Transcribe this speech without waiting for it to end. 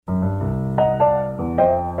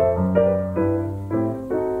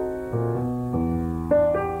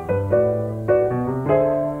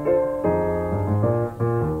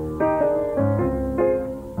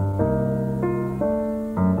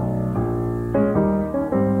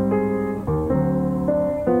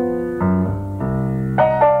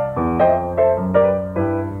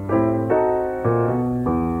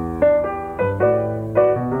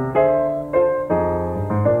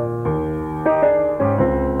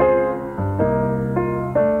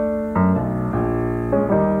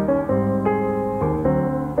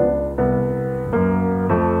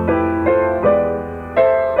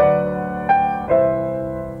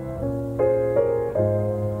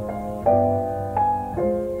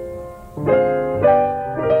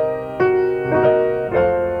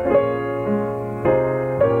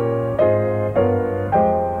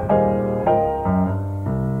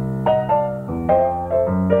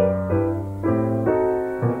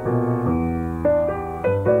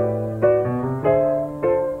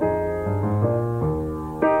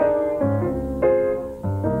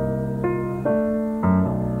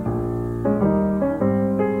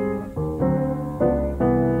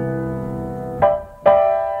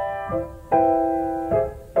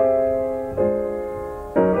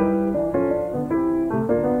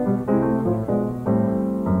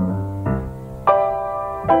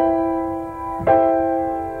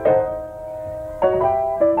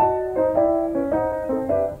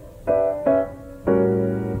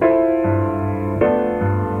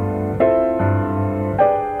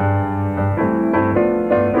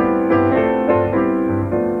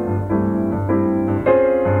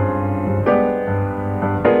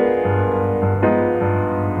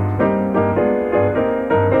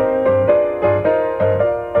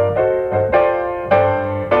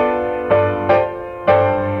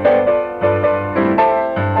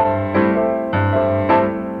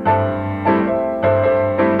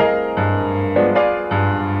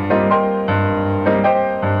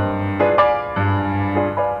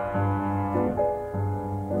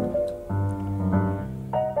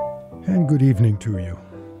to you.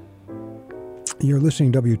 You're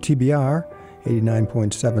listening to WTBR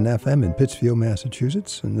 89.7 FM in Pittsfield,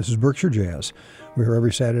 Massachusetts, and this is Berkshire Jazz. We're here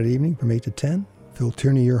every Saturday evening from 8 to 10. Phil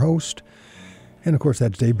Tierney, your host, and of course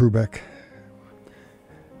that's Dave Brubeck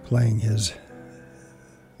playing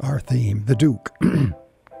our theme, The Duke.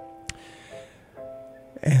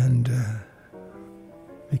 And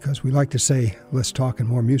because we like to say less talk and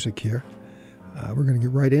more music here, we're going to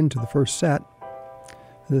get right into the first set.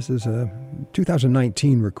 This is a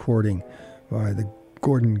 2019 recording by the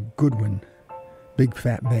Gordon Goodwin Big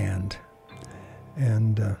Fat Band,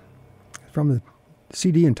 and from the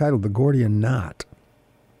CD entitled The Gordian Knot.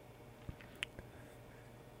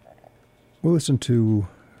 We'll listen to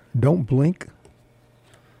Don't Blink,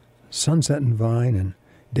 Sunset and Vine, and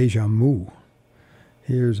Deja Mu.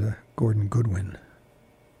 Here's Gordon Goodwin.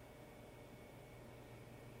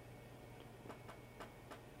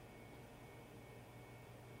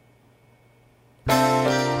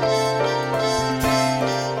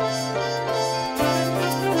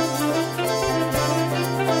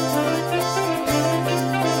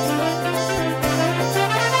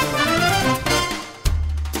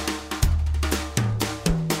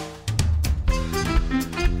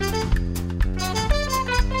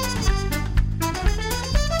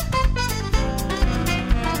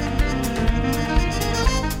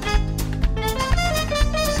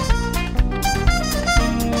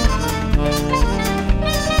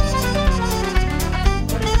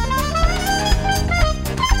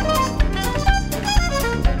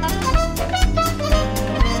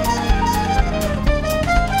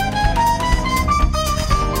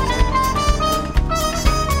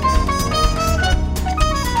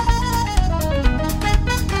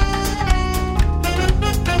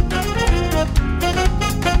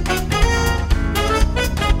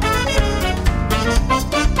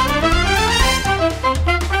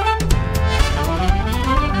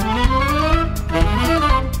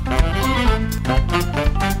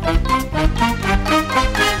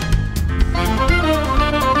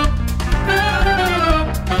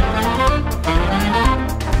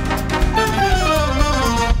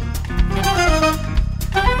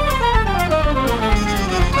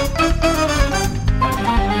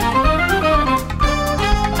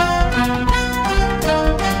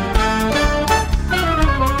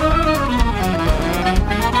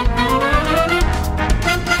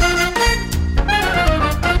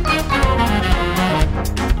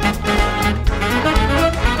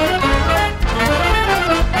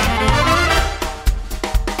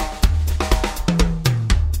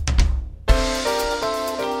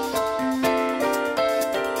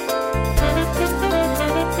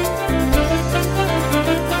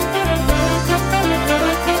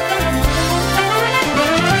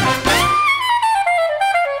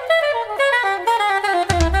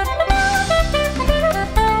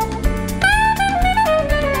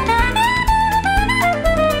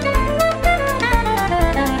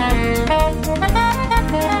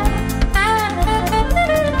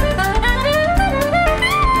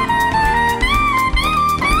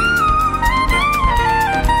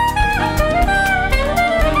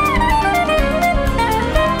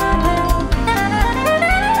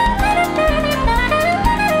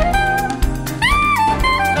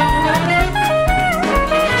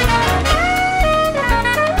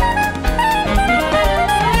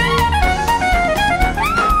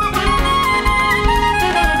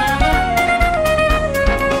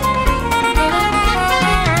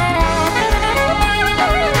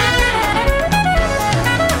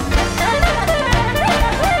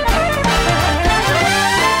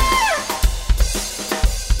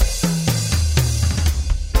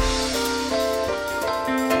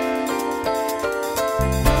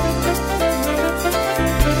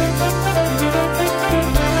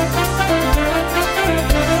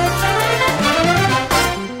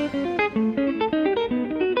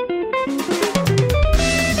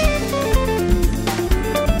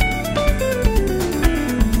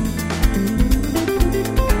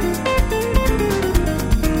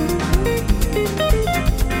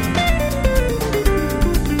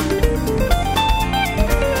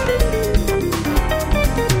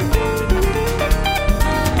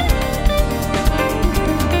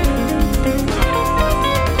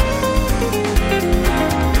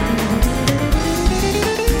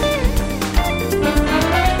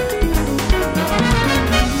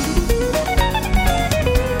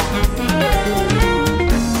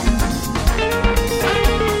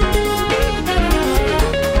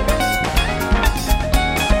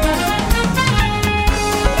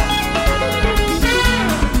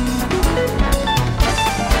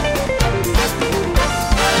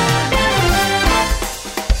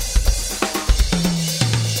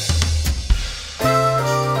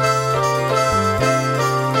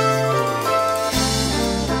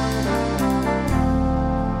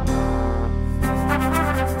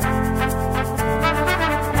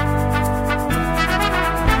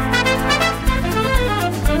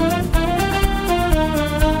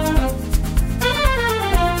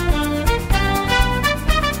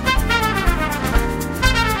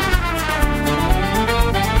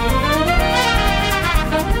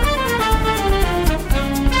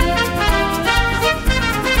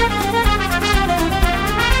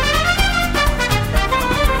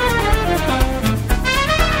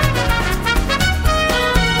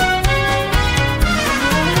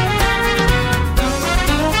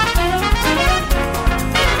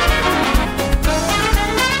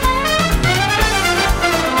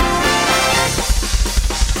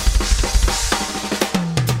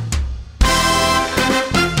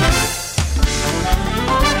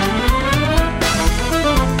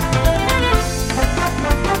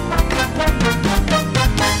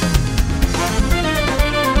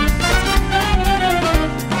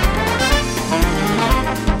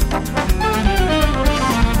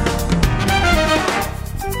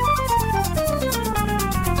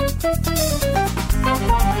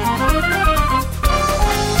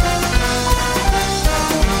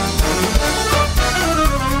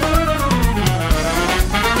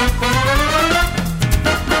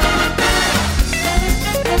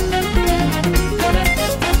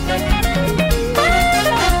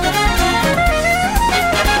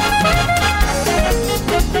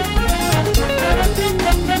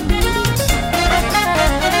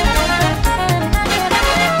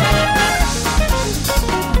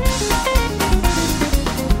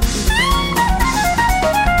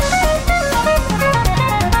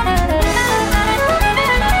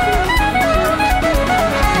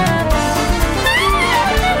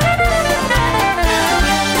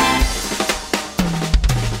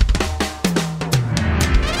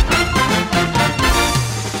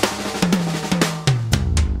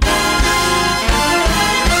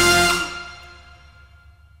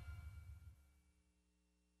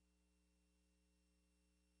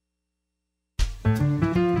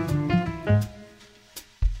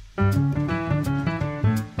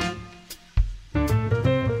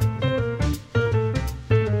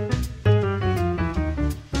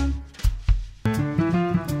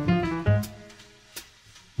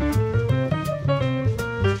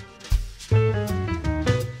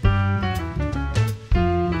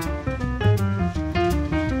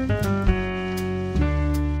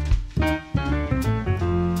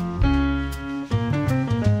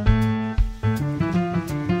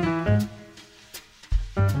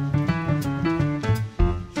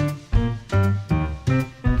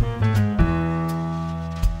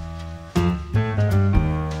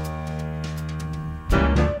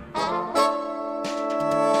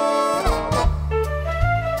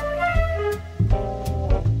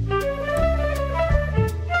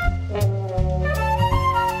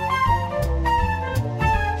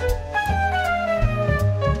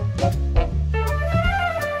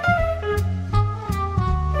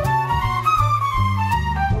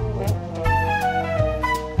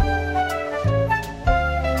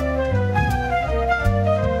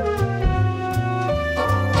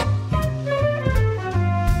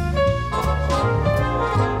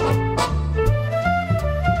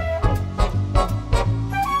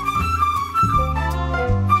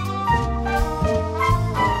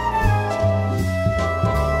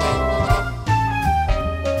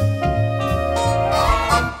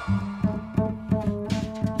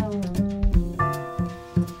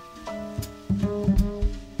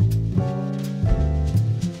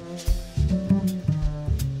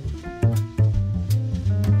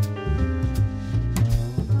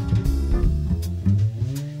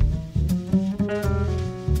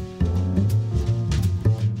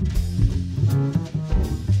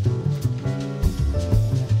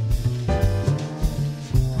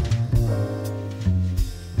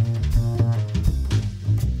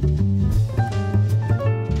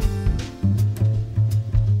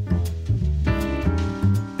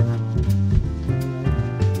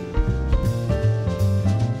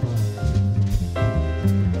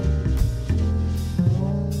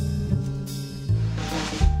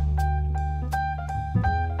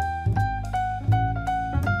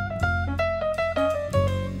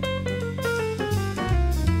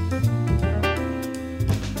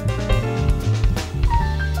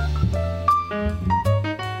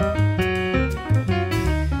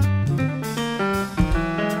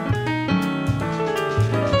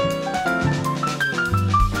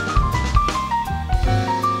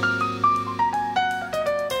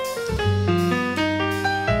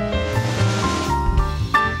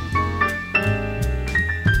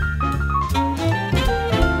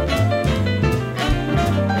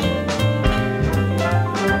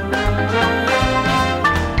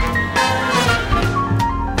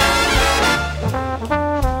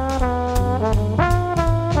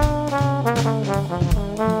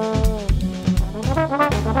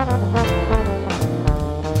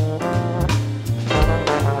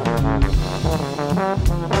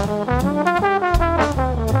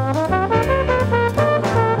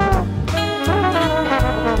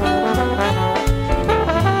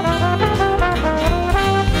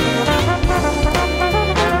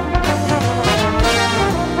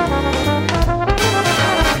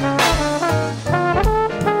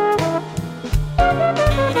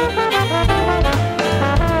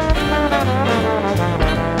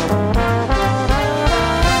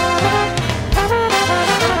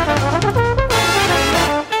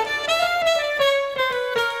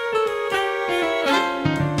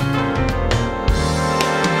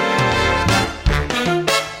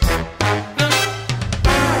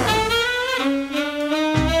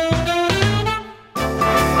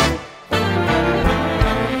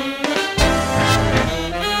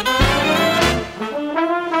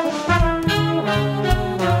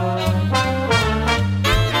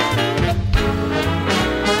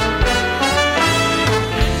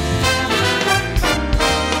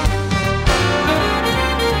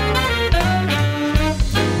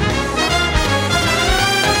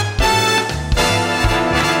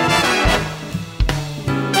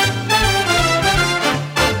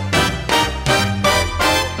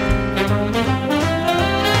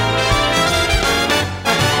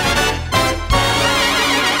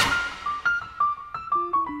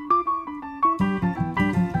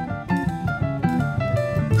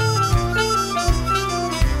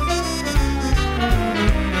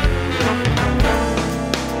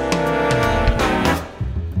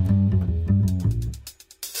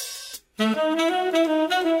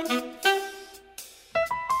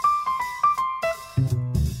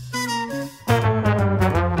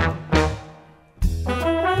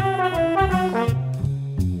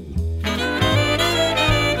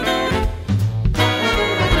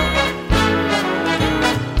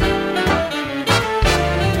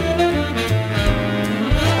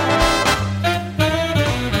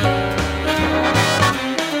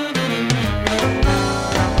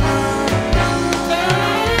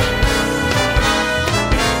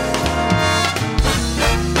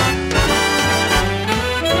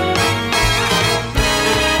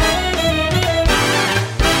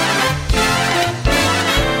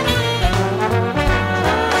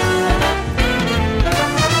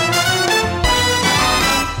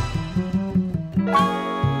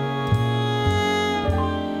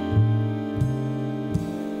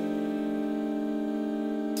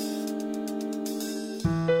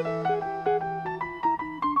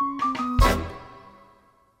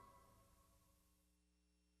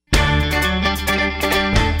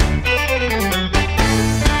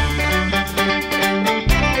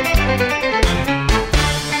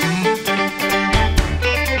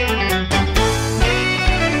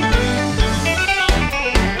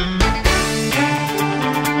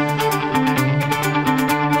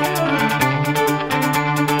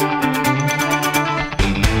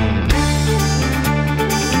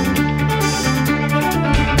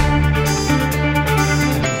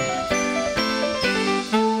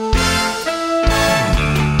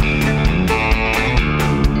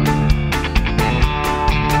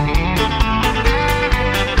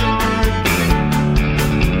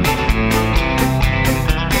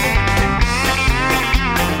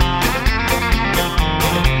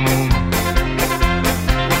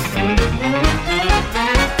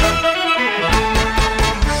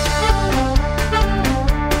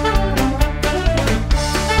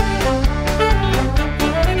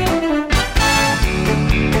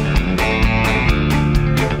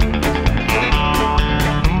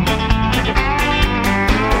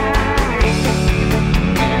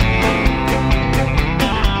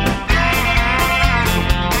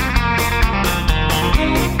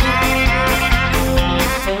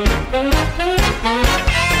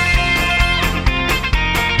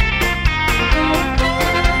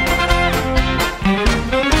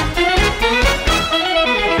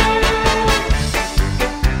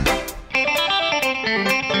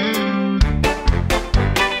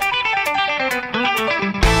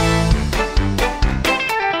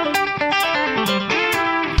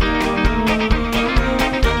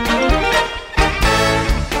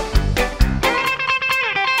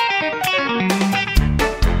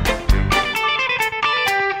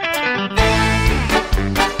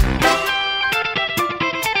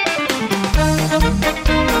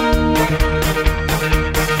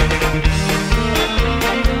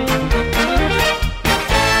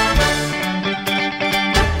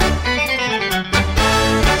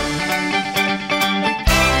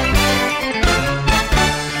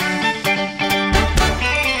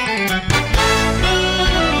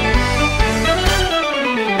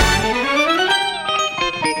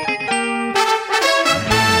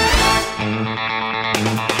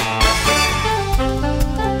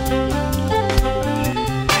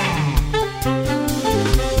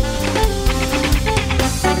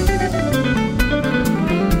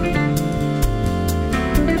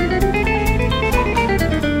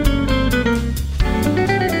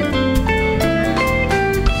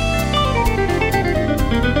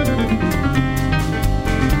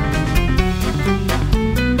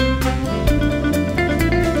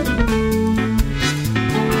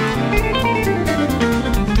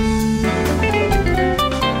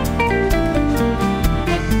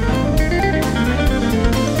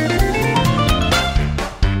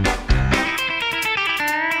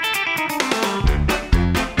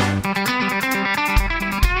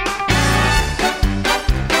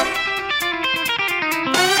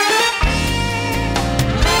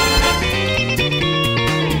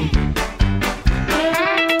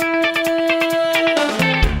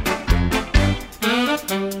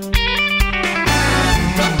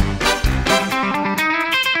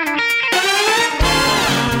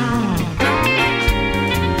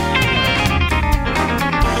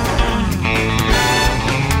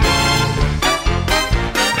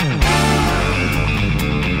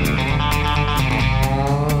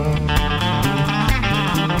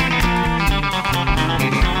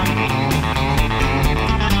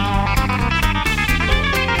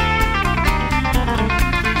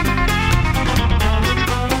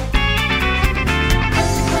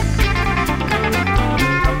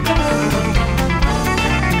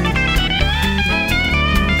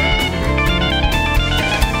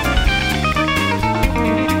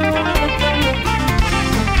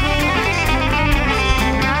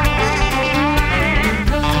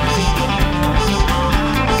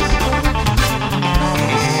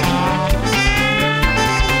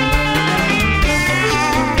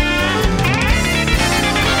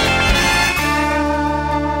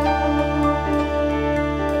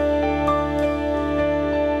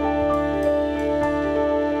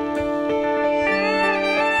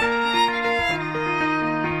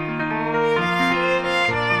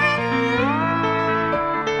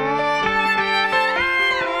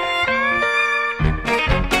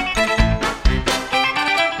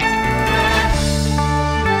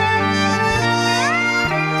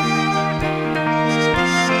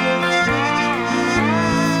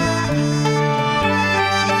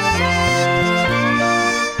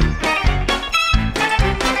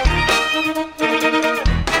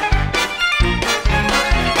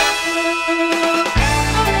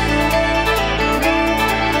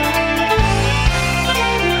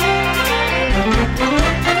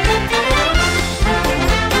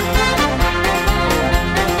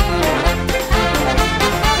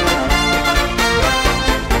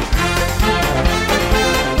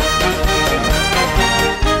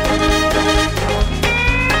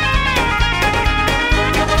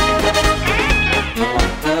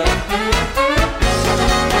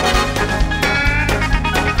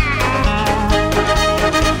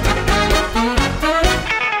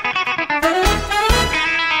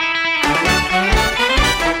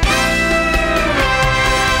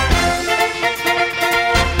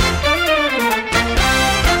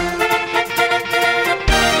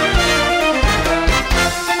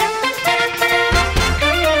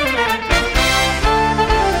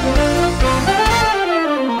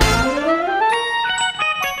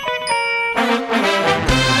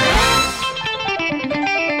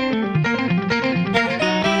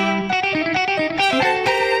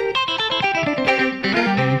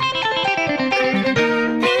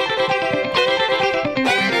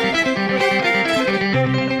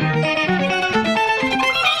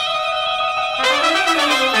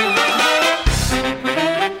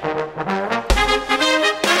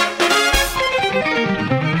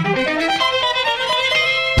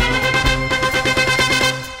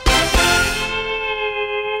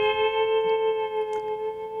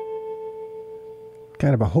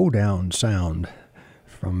 kind of a hoedown sound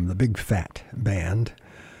from the Big Phat Band,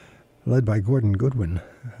 led by Gordon Goodwin.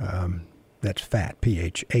 That's Phat,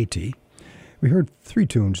 P-H-A-T. We heard three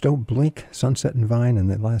tunes, Don't Blink, Sunset and Vine, and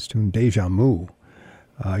the last tune, Deja Mu.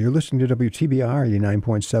 You're listening to WTBR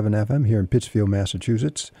 89.7 FM here in Pittsfield,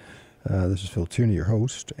 Massachusetts. This is Phil Tierney, your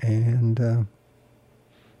host, and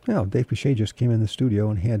Well, Dave Pichet just came in the studio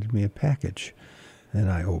and handed me a package,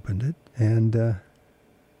 and I opened it and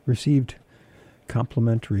received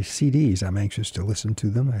complimentary CDs. I'm anxious to listen to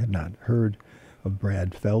them. I had not heard of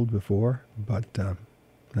Brad Feld before, but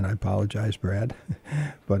and I apologize, Brad,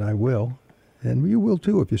 but I will, and you will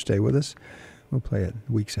too if you stay with us. We'll play it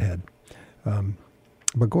weeks ahead.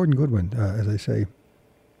 But Gordon Goodwin, as I say,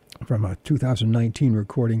 from a 2019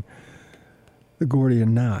 recording, The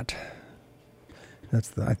Gordian Knot.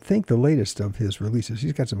 That's, I think, the latest of his releases.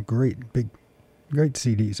 He's got some great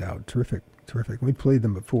CDs out. Terrific. We played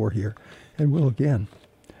them before here, and will again.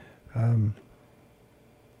 Well,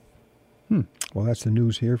 that's the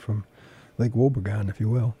news here from Lake Wobegon, if you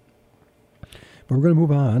will. But we're going to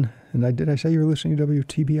move on. And did I say you were listening to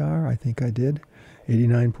WTBR? I think I did.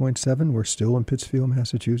 89.7. We're still in Pittsfield,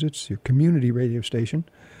 Massachusetts, your community radio station.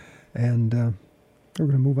 And we're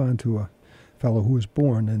going to move on to a fellow who was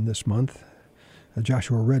born in this month,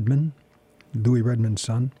 Joshua Redman, Louis Redman's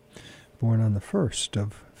son, born on the 1st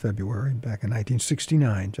of February back in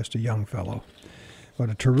 1969, just a young fellow, but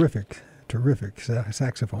a terrific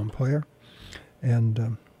saxophone player.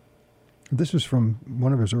 And this is from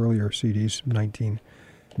one of his earlier CDs,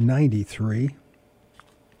 1993.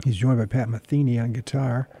 He's joined by Pat Metheny on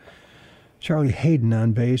guitar, Charlie Hayden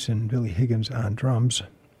on bass, and Billy Higgins on drums.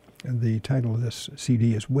 And the title of this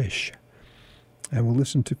CD is Wish. And we'll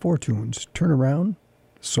listen to 4 tunes: Turn Around,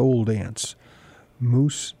 Soul Dance,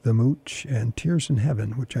 Moose the Mooch, and Tears in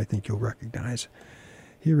Heaven, which I think you'll recognize.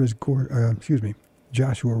 Here is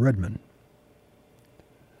Joshua Redman.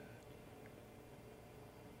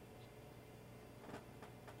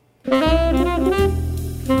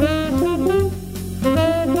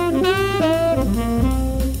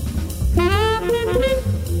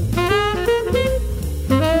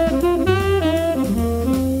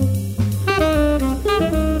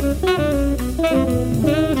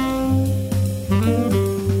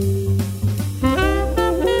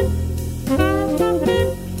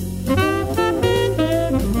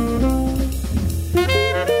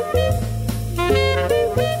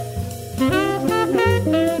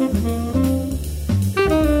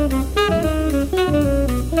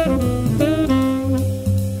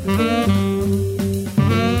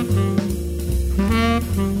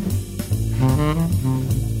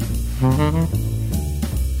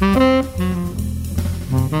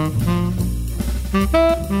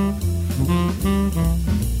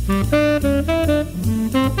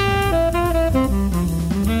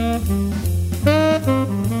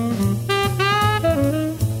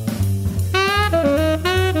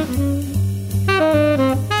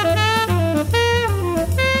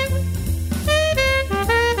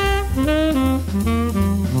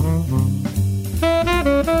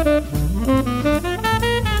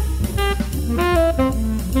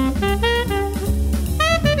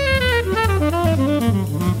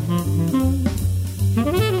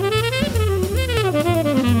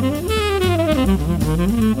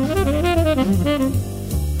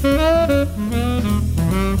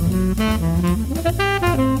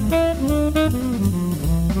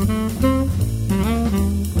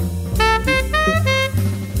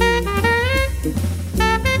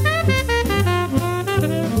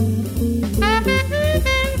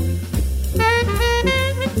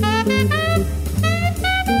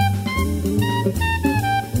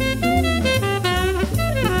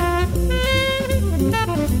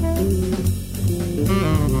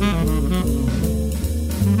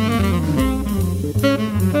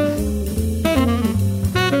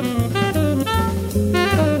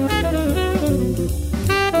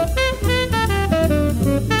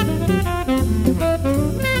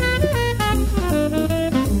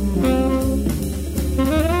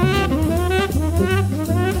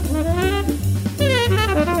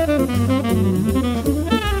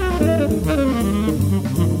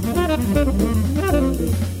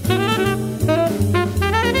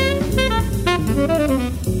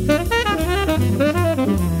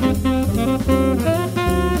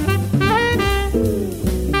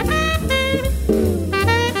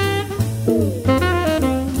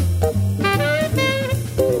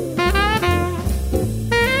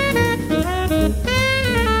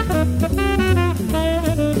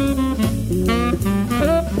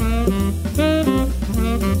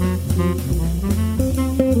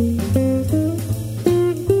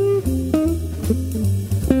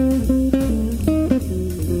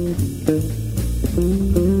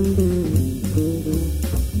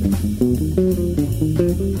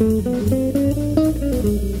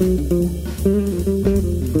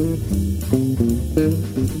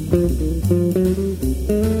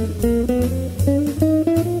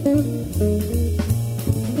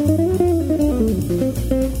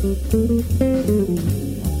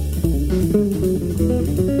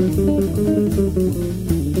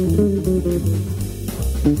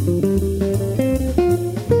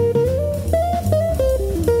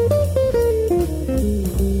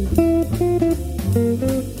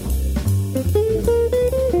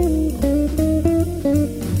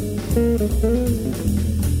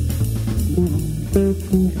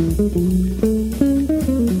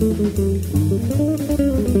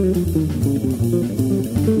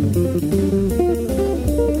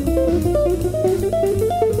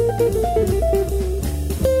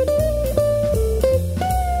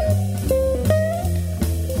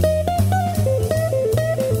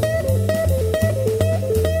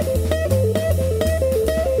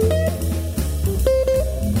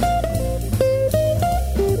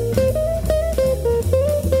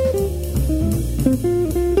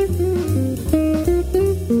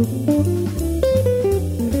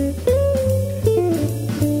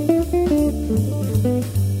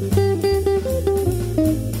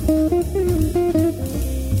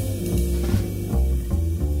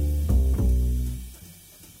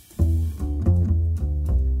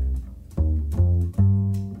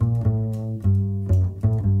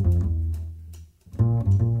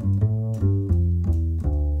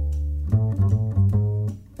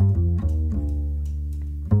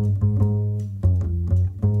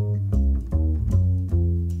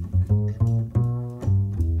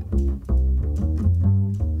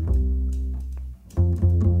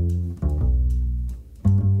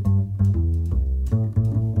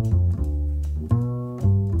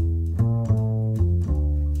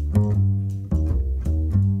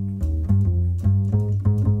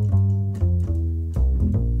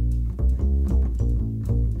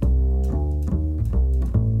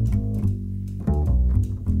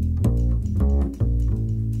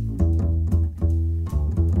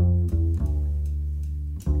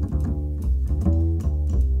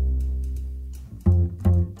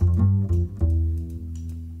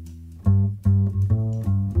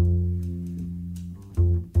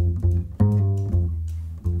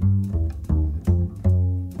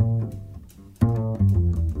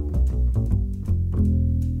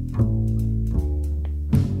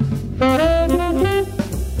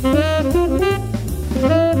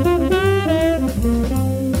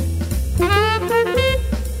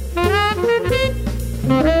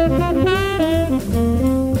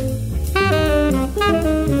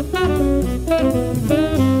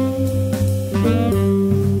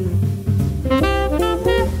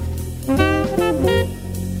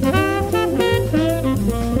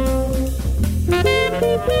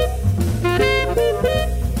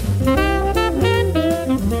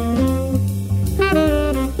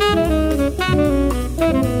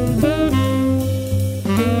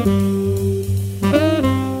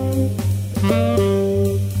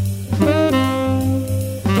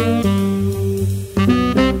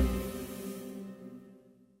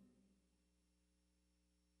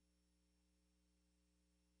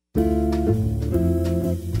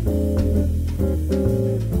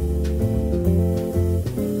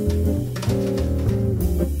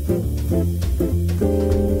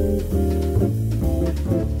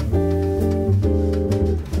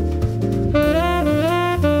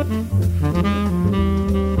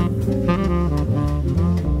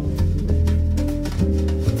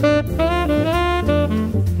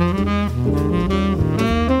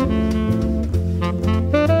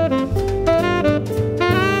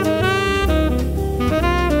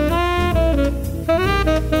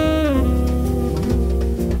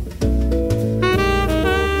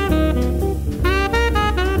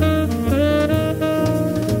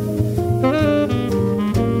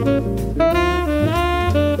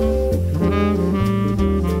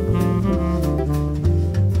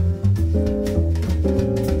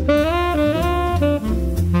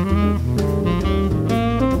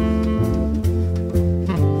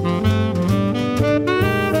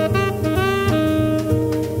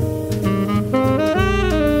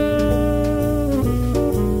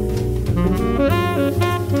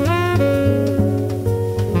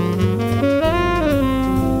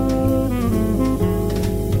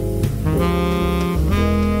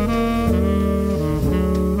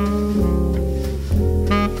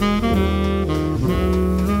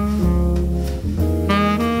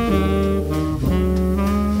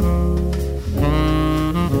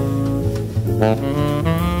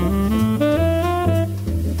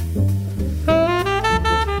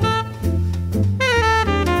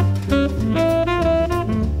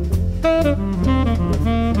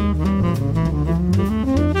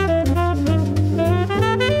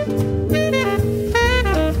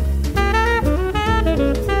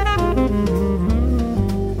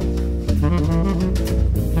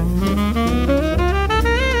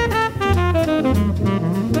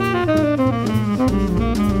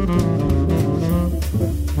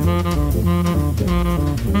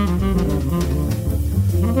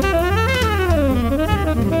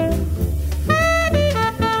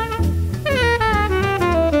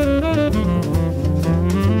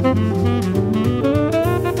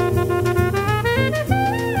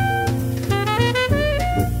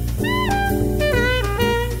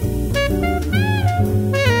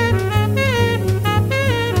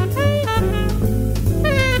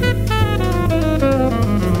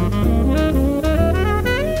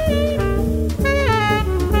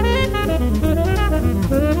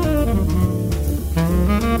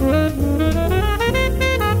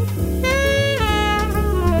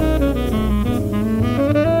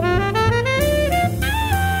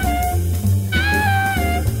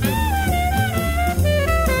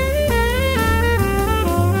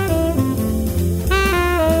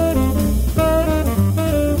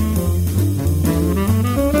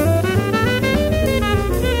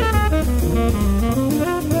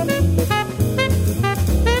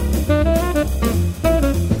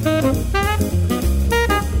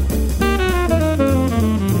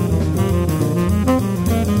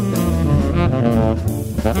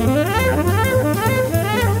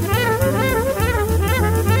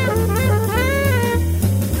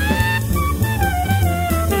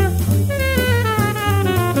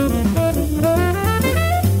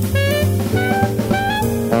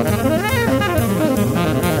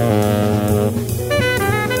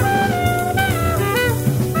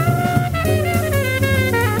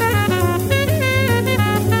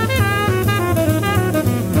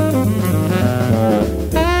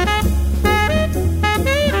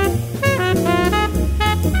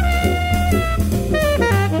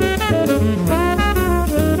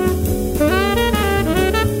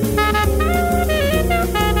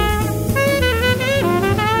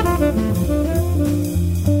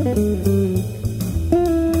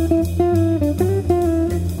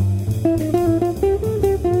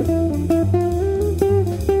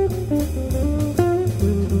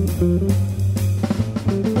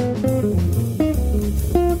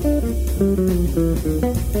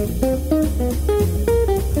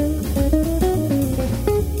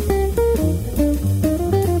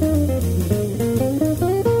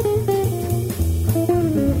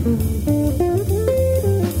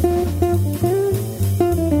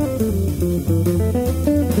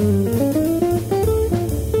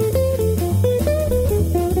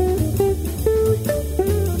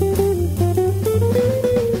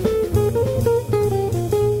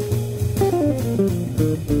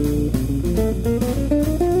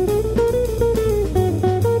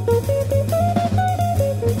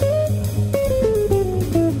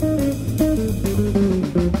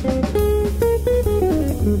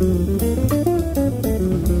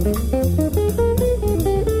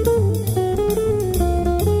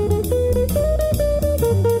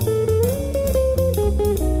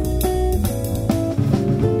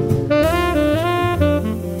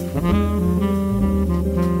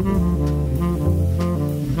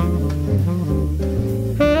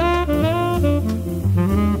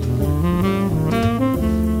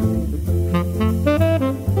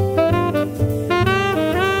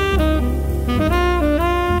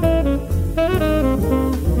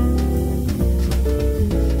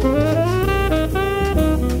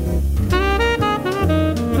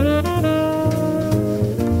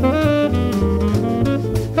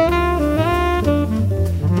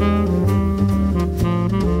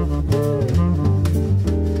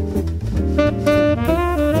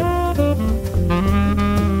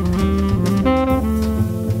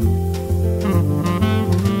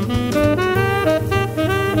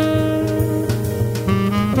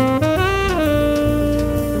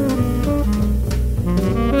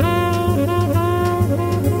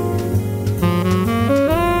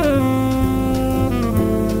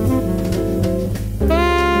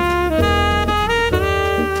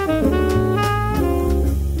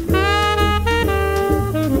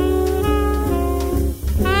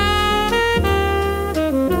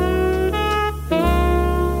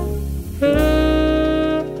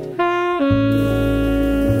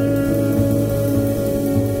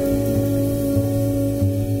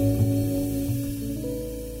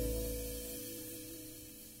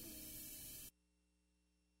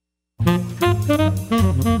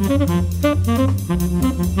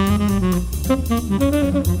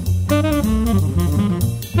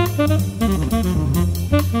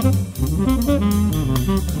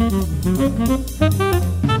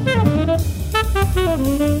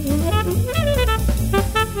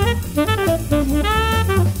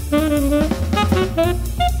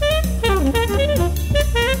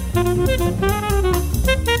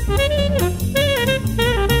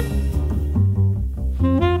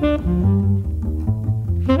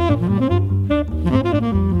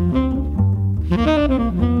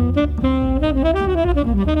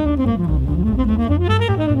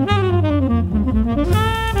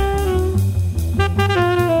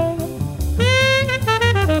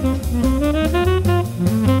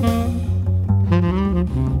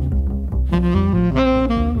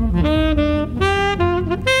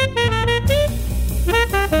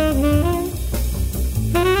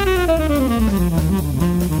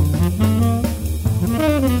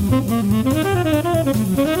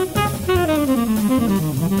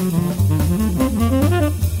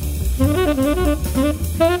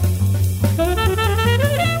 Thank you.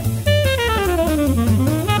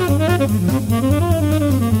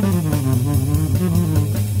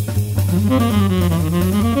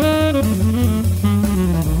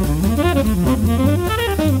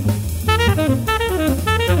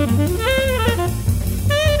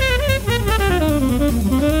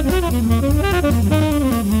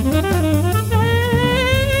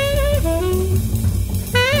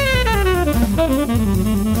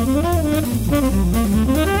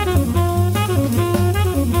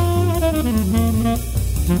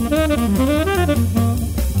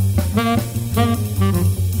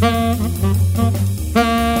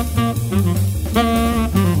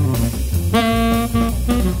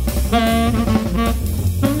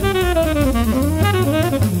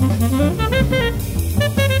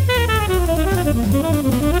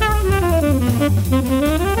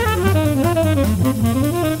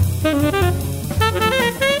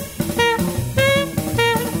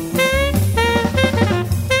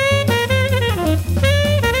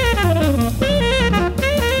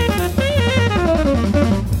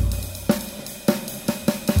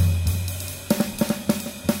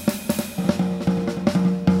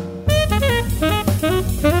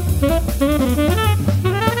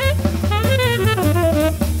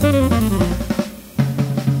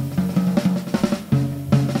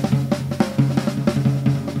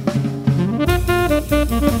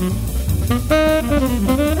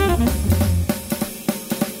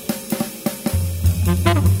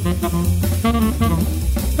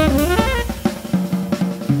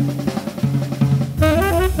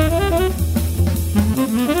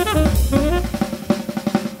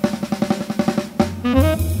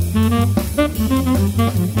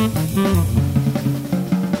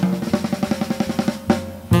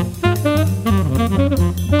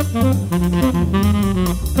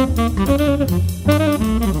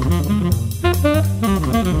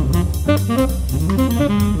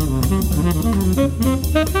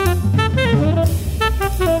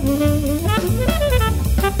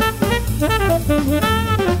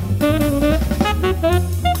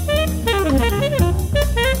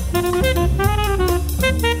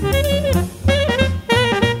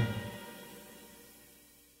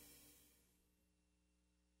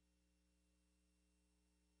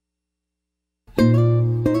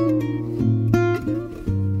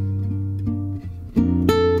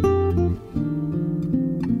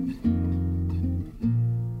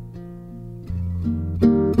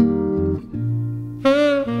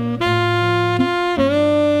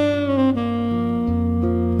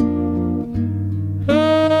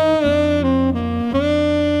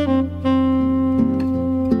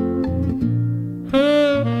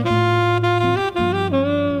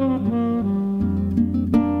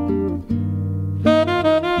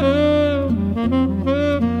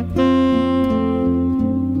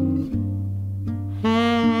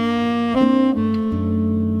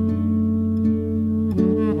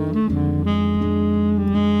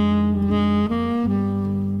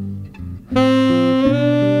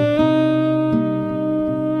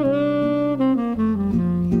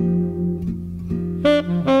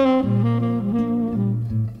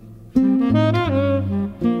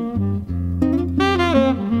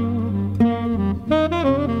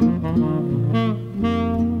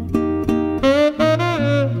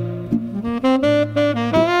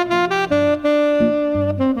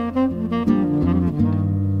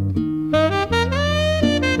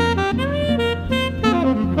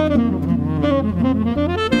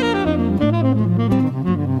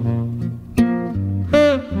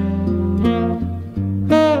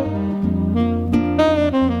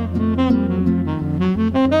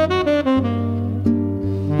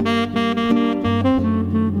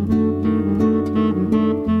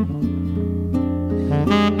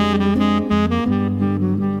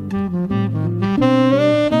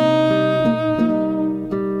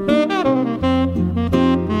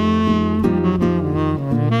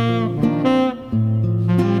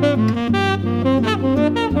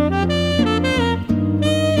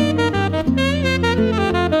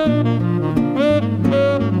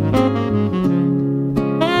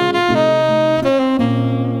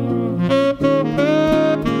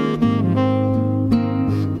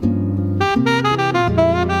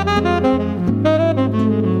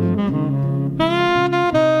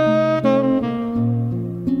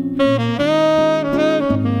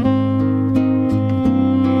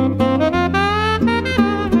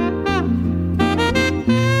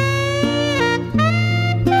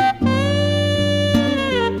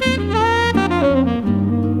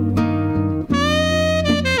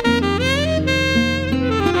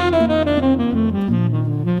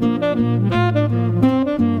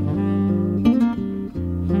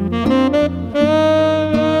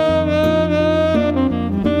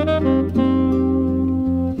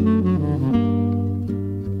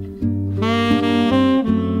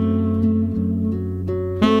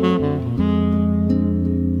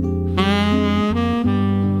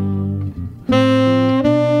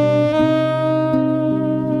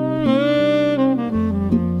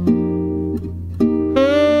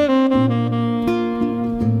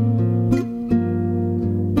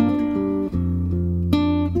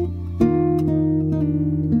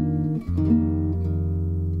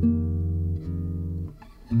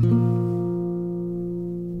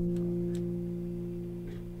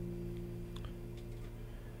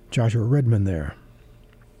 Joshua Redman there,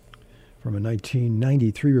 from a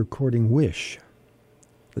 1993 recording, Wish,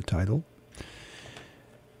 the title.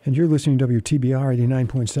 And you're listening to WTBR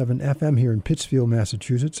 89.7 FM here in Pittsfield,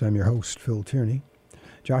 Massachusetts. I'm your host, Phil Tierney.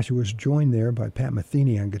 Joshua was joined there by Pat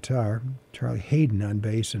Metheny on guitar, Charlie Hayden on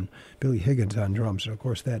bass, and Billy Higgins on drums. And of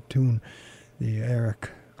course, that tune, the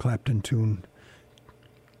Eric Clapton tune,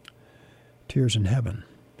 Tears in Heaven.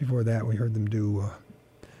 Before that, we heard them do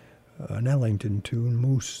an Ellington tune,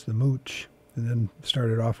 Moose the Mooch, and then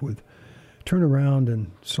started off with Turn Around and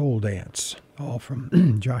Soul Dance, all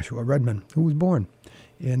from Joshua Redman, who was born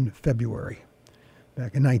in February,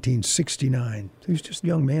 back in 1969. He was just a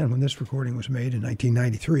young man when this recording was made in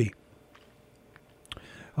 1993.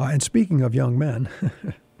 And speaking of young men,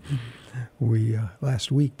 we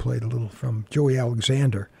last week played a little from Joey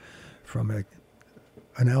Alexander from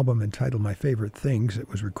an album entitled My Favorite Things. It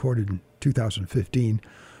was recorded in 2015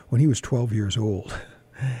 when he was 12 years old.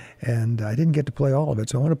 And I didn't get to play all of it,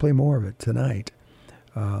 so I want to play more of it tonight.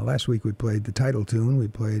 Last week we played the title tune. We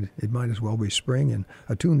played It Might As Well Be Spring, and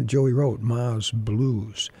a tune that Joey wrote, Ma's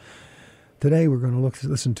Blues. Today we're going to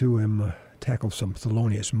listen to him tackle some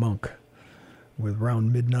Thelonious Monk with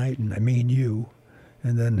Round Midnight and I Mean You,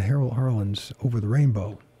 and then Harold Arlen's Over the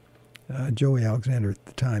Rainbow. Joey Alexander at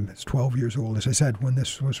the time is 12 years old, as I said, when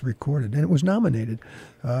this was recorded. And it was nominated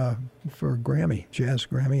for a Grammy, Jazz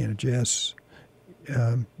Grammy, and a Jazz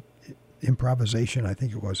improvisation, I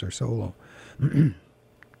think it was, or solo.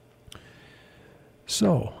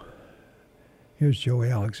 So, here's Joey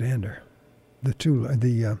Alexander.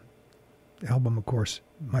 The album, of course,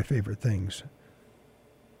 My Favorite Things.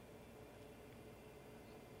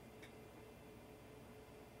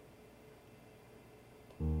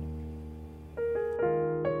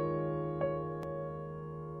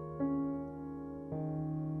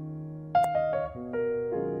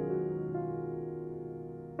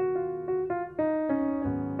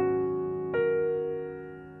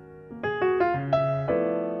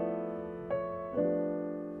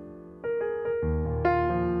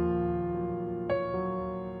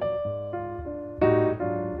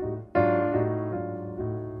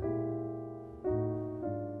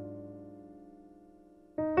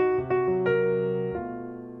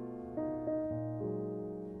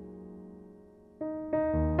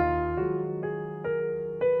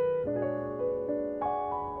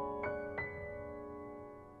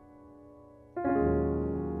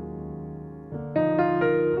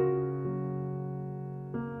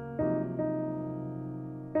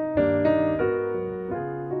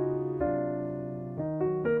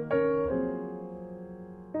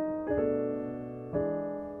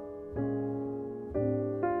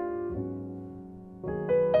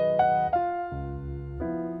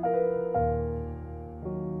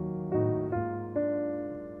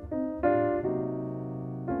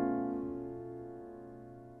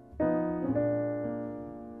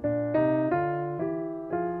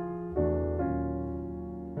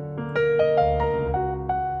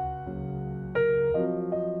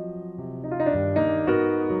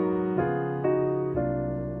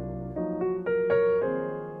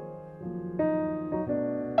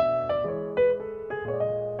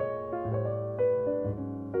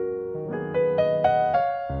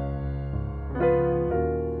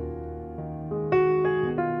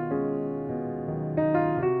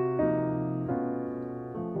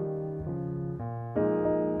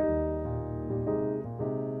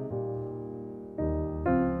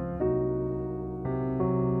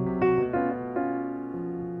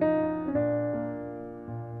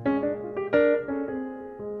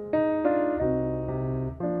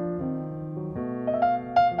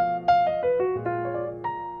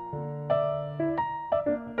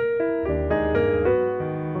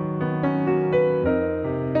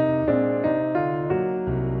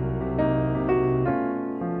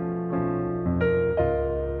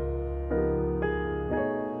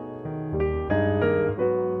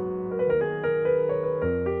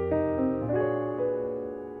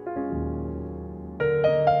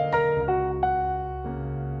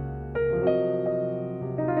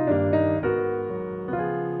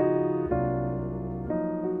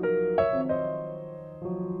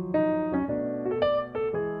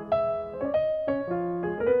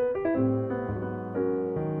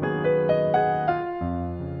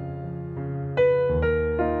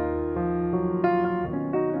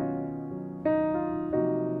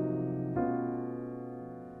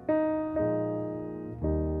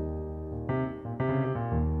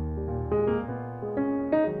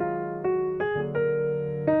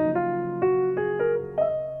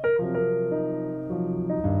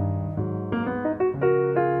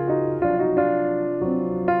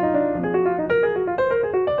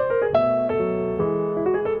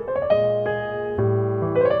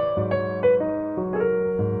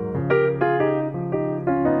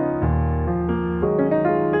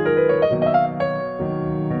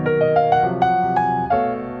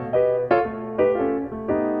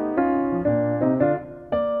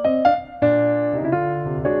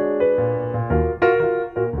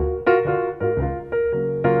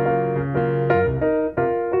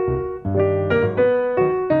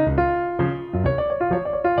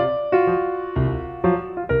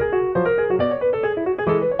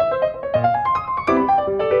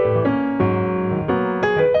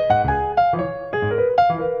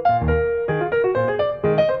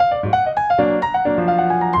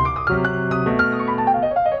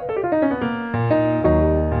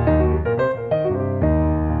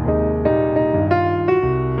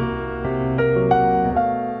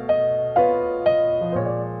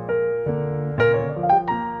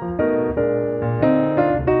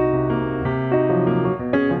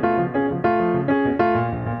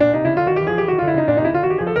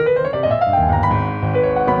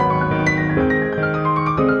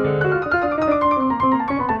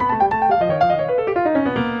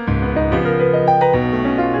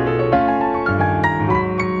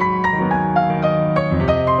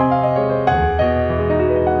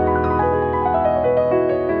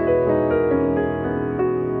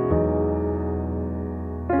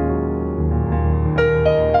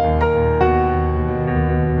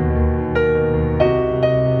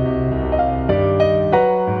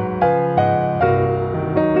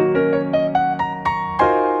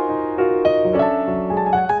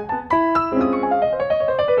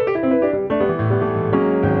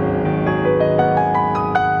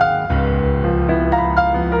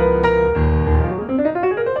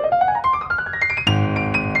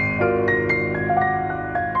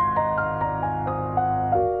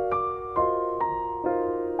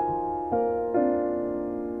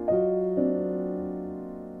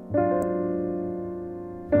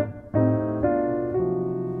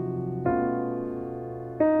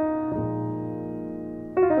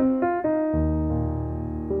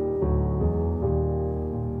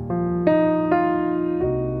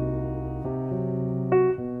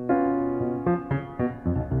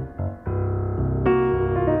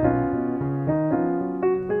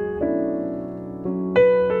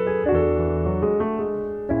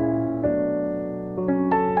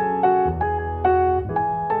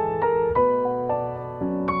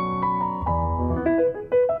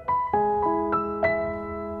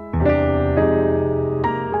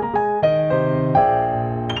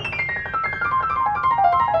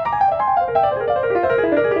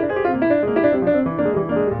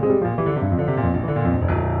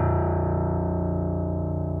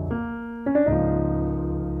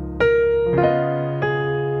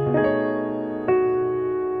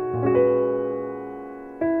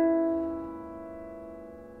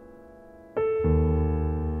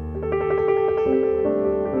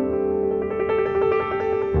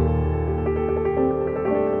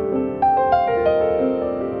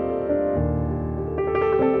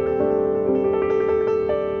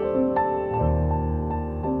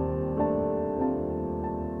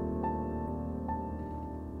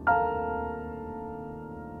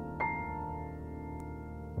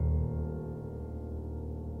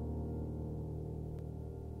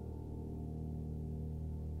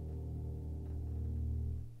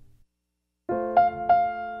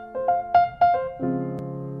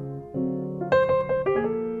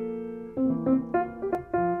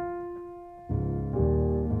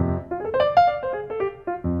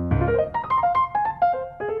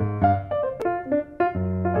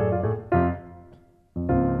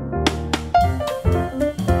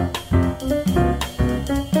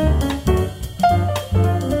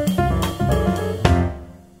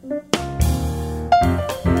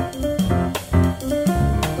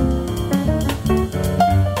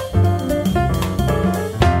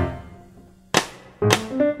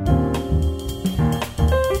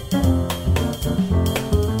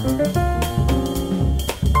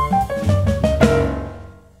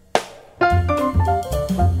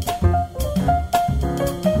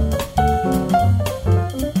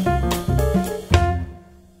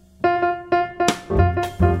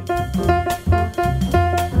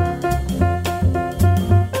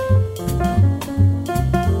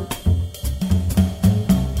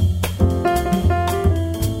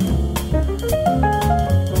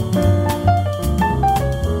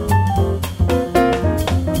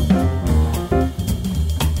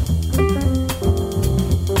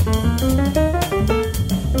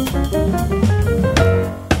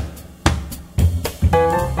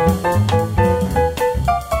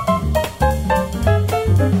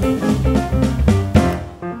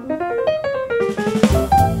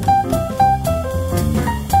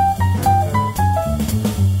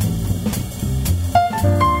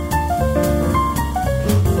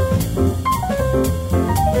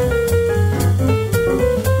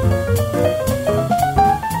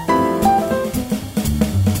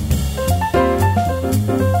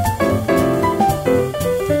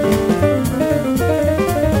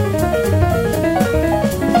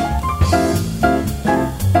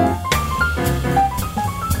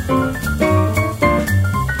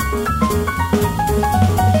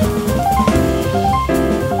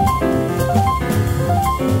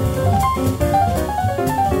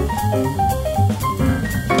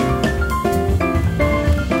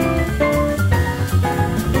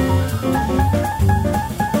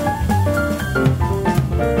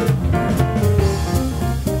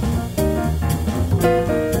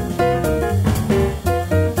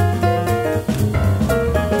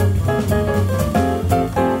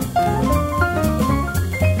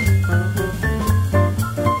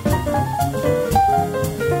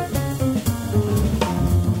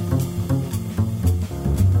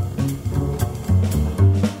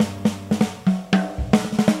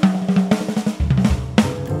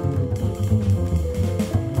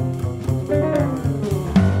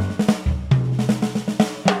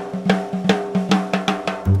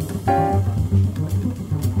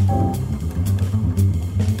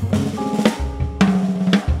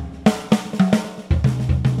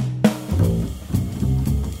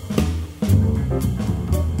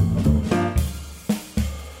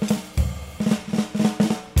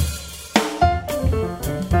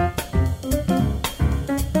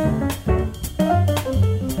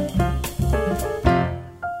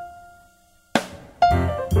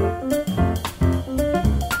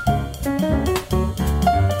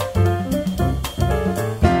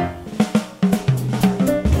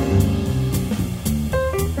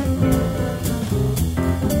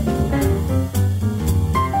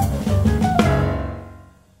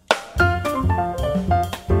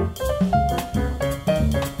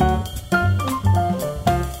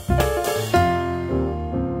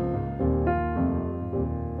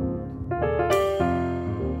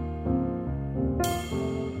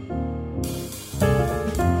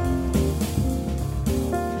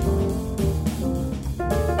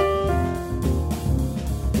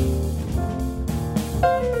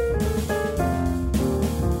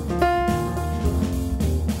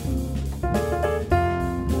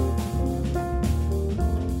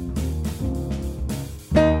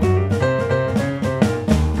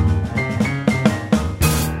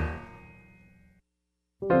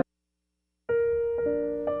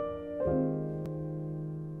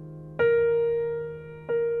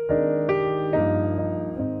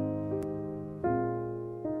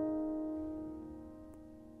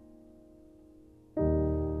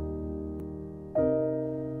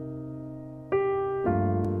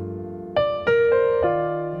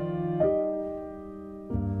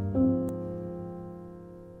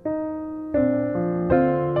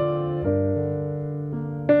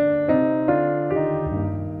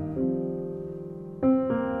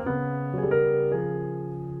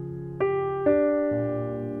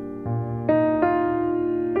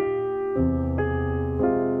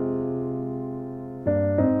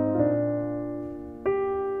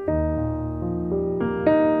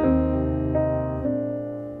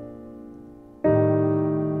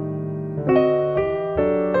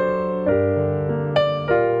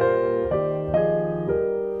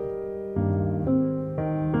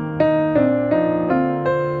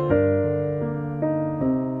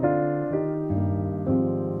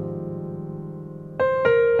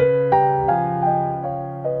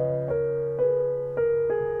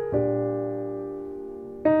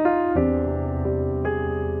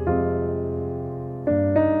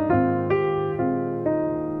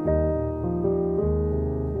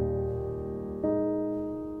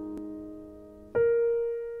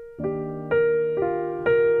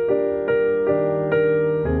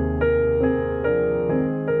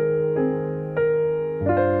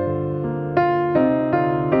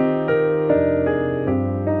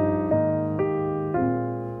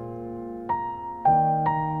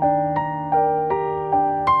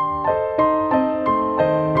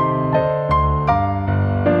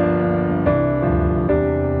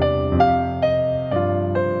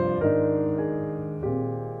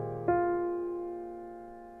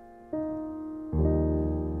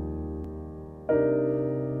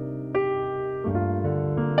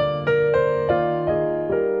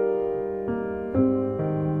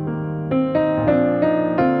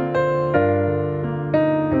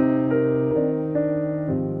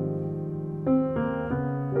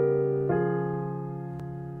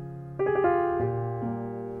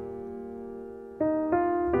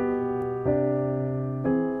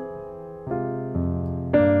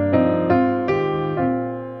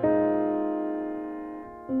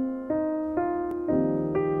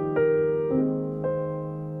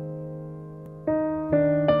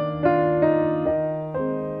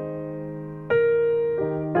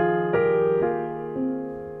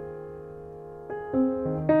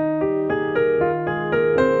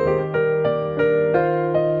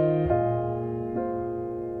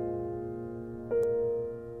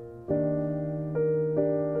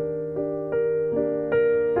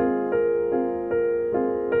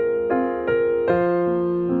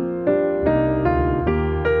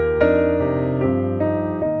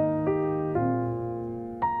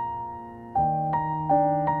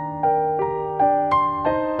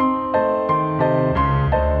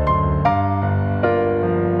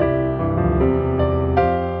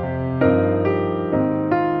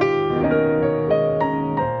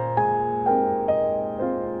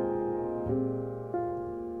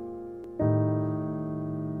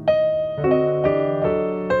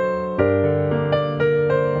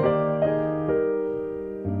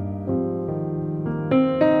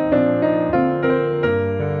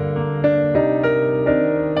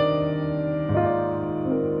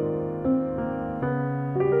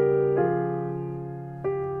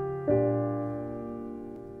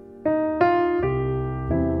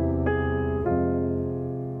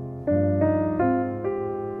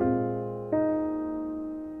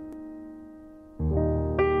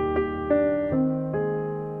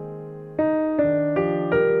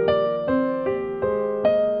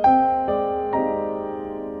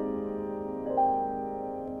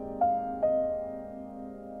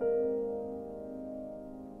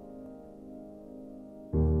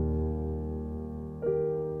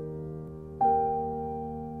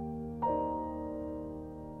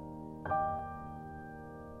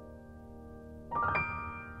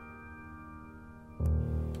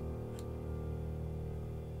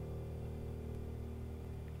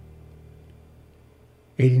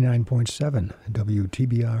 89.7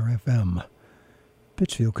 WTBR-FM,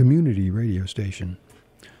 Pittsfield Community Radio Station.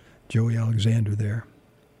 Joey Alexander there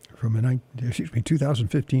from a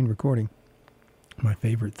 2015 recording. My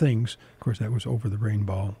Favorite Things. Of course, that was Over the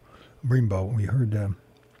Rainbow. We heard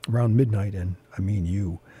Around Midnight and I Mean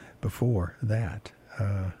You before that.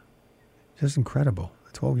 Just incredible.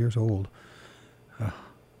 12 years old.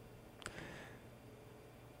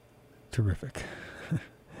 Terrific.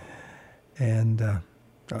 And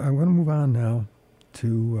I'm going to move on now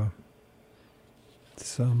to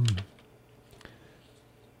some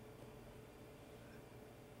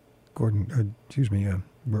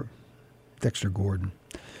Dexter Gordon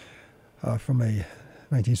from a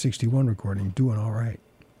 1961 recording, Doing All Right.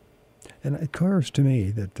 And it occurs to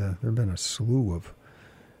me that there have been a slew of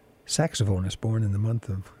saxophonists born in the month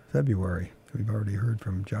of February. We've already heard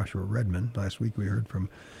from Joshua Redman. Last week we heard from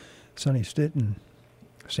Sonny Stitt and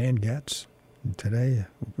Stan Getz. And today,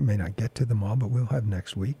 we may not get to them all, but we'll have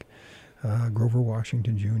next week. Grover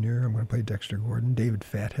Washington Jr., I'm going to play Dexter Gordon, David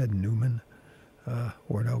Fathead Newman,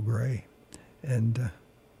 Wardell Gray. And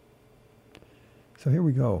so here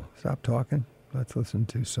we go. Stop talking. Let's listen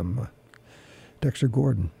to some Dexter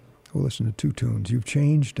Gordon. We'll listen to two tunes. You've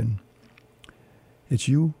Changed and It's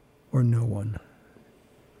You or No One.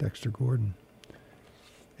 Dexter Gordon.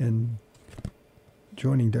 And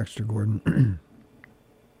joining Dexter Gordon,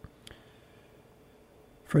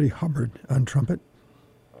 Freddie Hubbard on trumpet,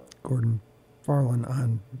 Gordon Farland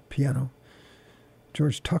on piano,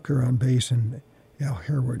 George Tucker on bass, and Al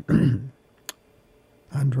Harewood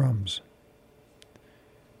on drums.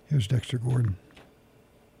 Here's Dexter Gordon.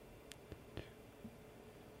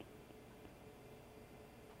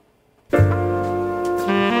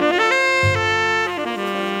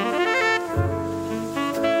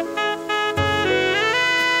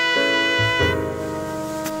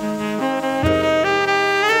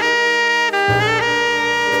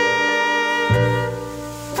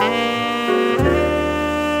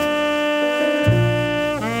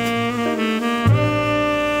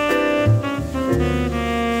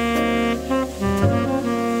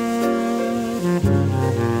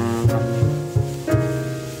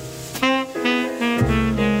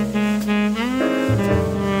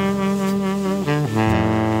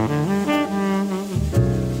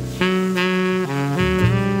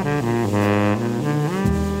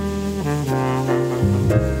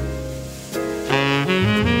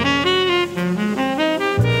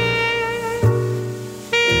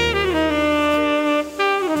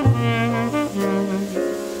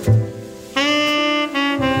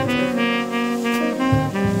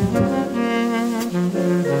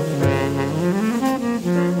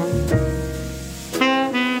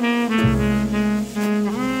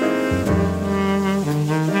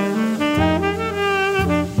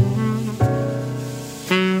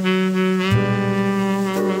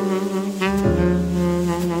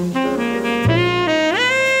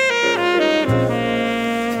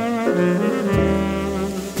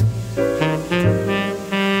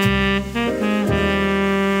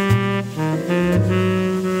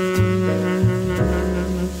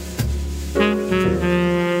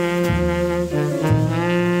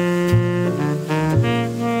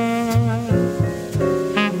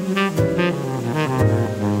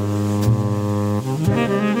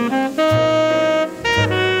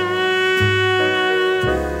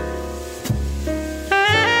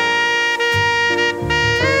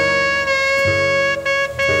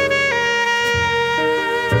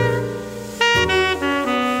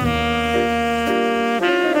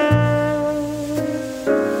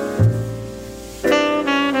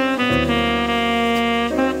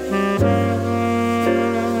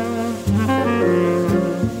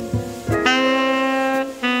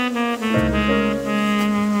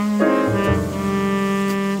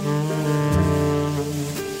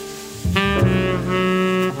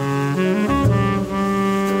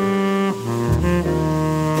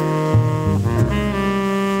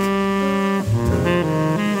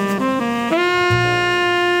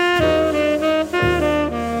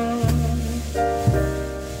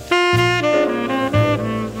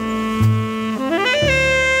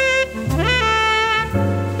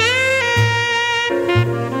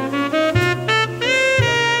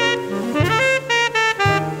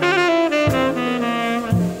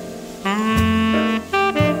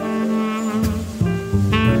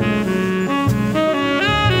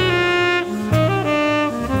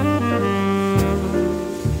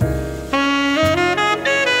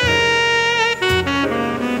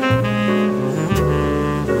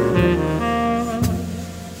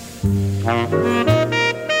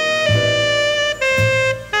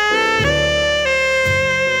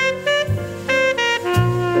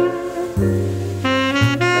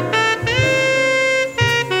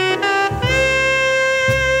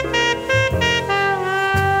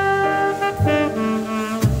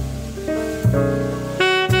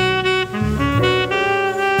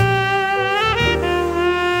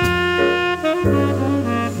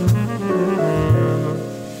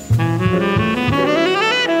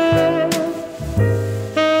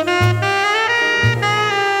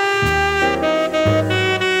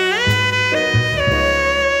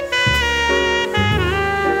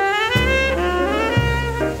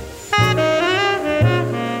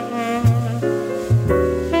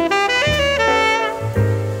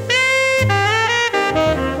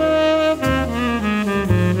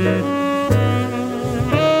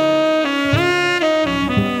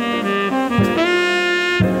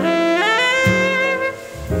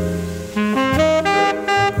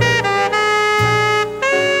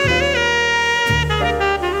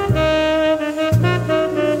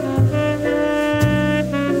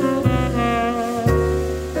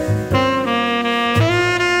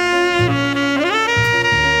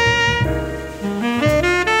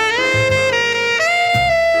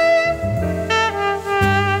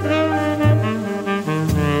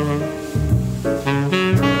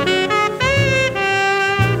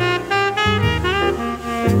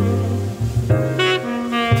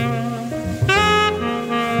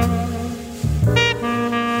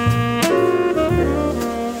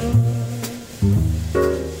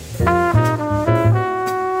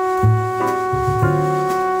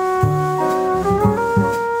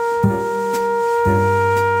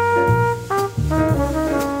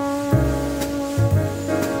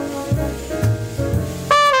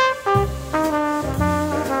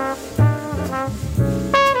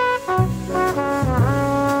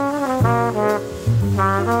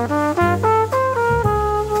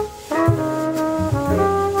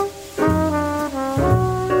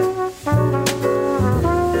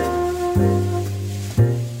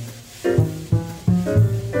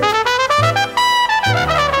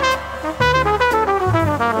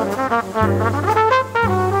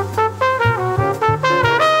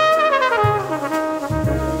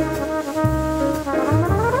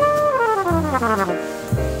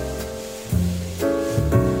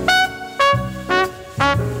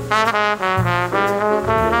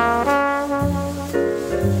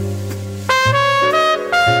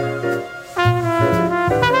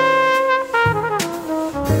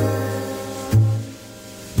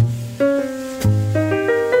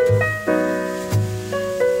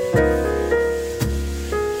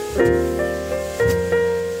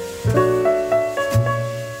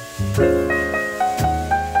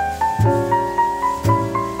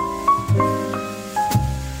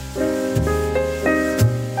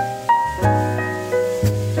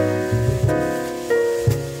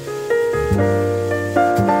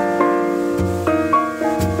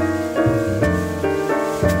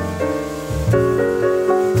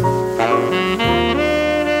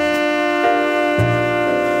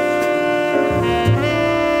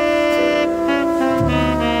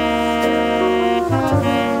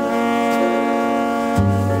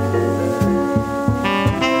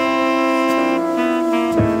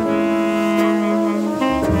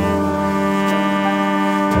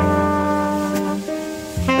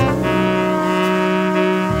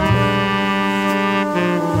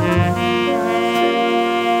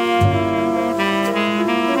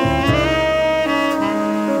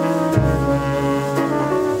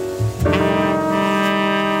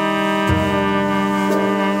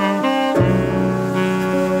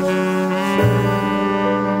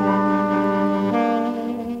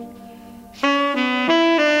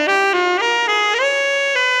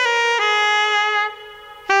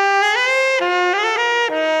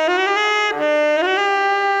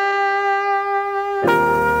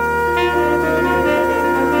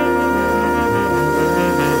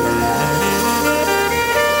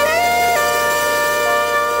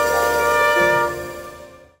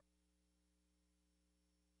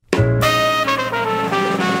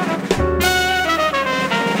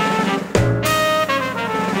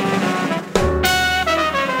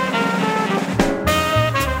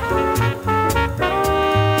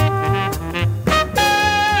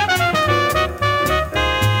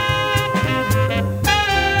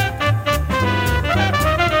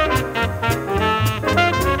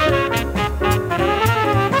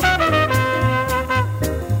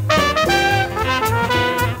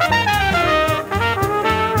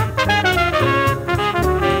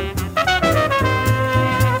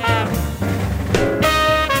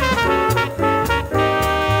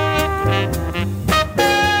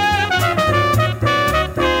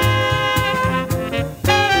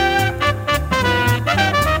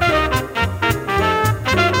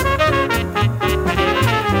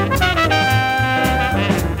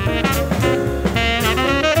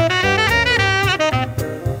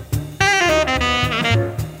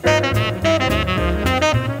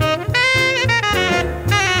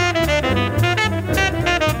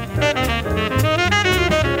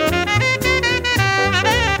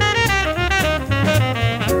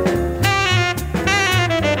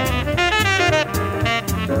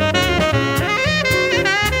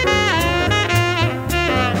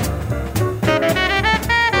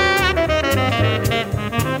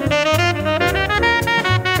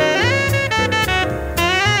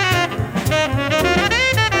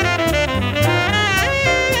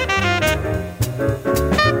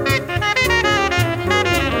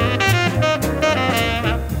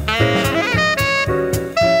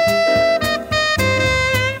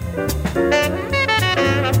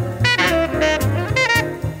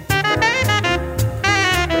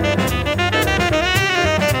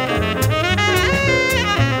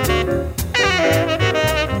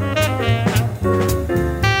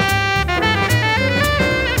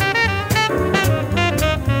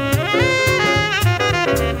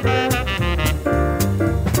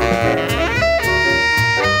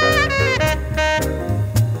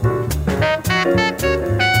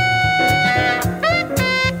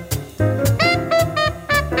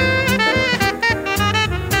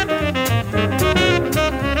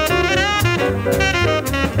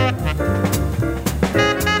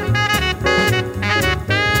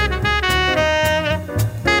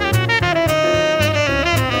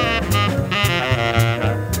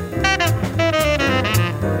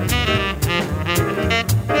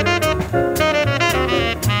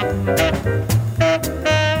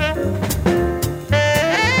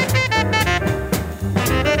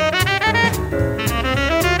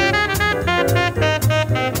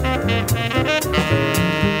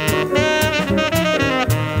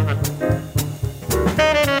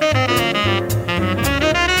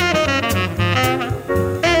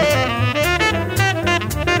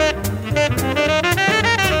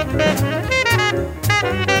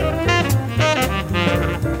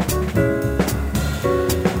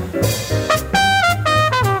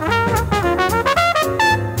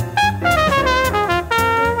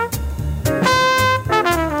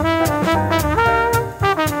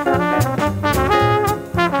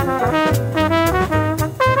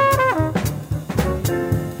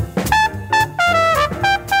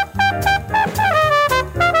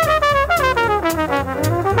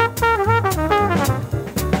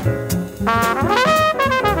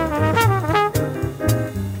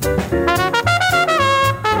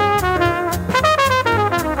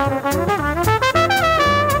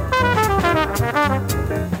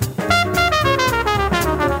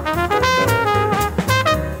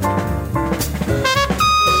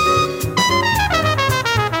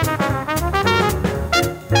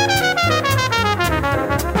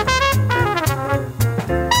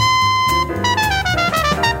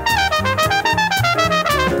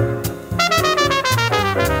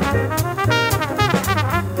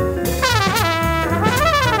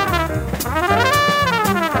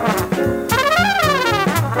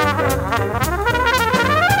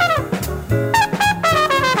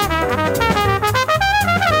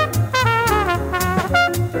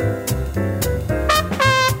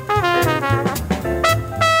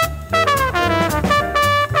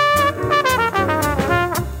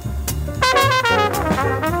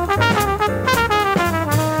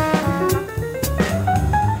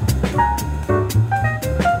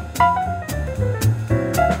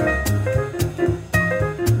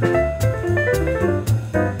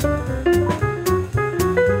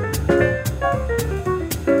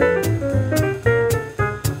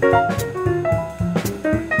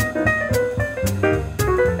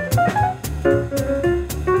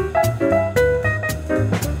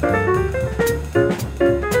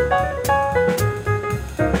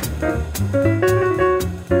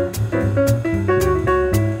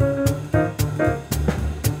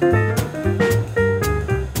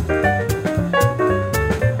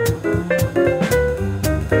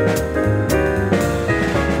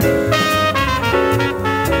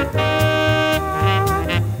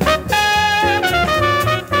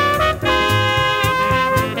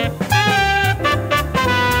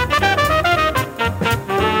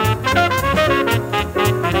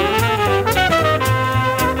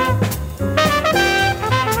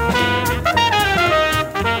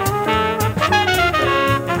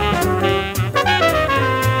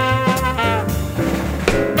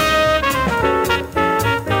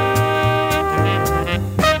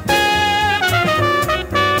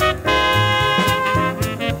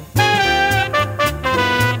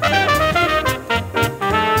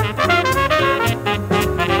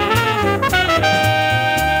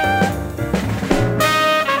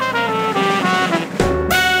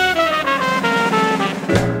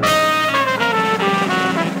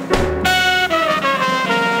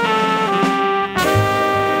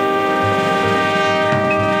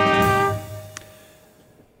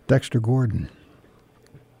 Dexter Gordon.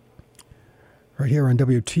 Right here on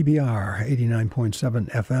WTBR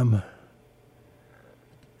 89.7 FM.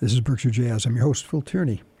 This is Berkshire Jazz. I'm your host, Phil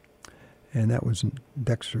Tierney. And that was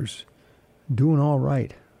Dexter's Doing All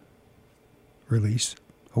Right release.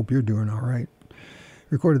 Hope you're doing all right.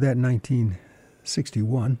 Recorded that in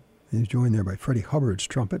 1961. He was joined there by Freddie Hubbard's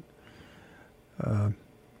trumpet,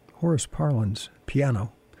 Horace Parlin's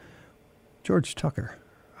piano, George Tucker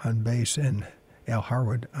on bass, and Al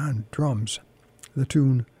Harwood on drums. The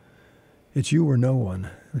tune, It's You or No One.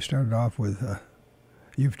 We started off with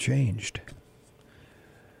You've Changed.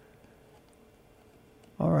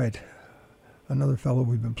 All right, another fellow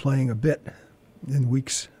we've been playing a bit in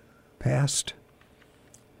weeks past.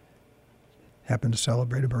 Happened to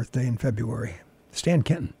celebrate a birthday in February. Stan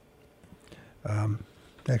Kenton.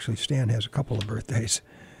 Actually, Stan has a couple of birthdays.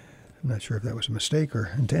 I'm not sure if that was a mistake or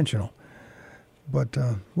intentional. But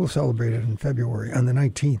we'll celebrate it in February, on the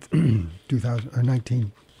 19th,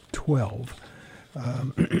 1912.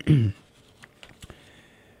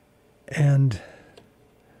 And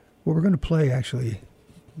what we're going to play, actually,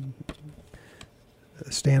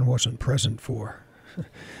 Stan wasn't present for.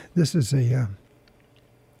 This is a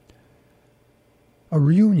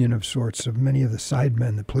reunion of sorts of many of the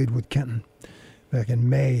sidemen that played with Kenton back in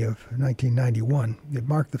May of 1991. It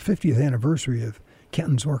marked the 50th anniversary of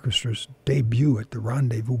Kenton's orchestra's debut at the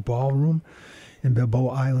Rendezvous Ballroom in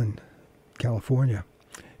Balboa Island, California.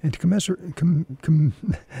 And to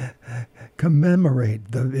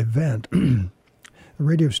commemorate the event, the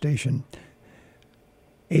radio station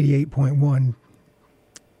 88.1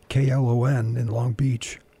 KLON in Long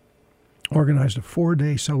Beach organized a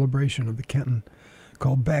 4-day celebration of the Kenton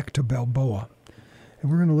called Back to Balboa. And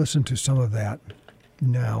we're going to listen to some of that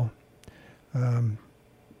now.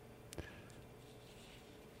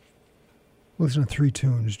 Listen to 3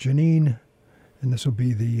 tunes. Janine, and this will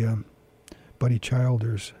be the Buddy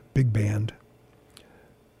Childers Big Band.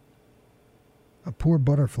 A Poor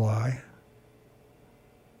Butterfly.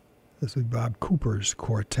 This will be Bob Cooper's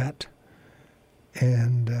Quartet.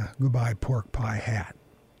 And Goodbye Pork Pie Hat.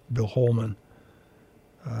 Bill Holman.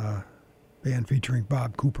 Band featuring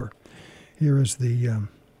Bob Cooper. Here is the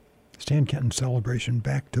Stan Kenton celebration,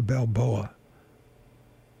 Back to Balboa.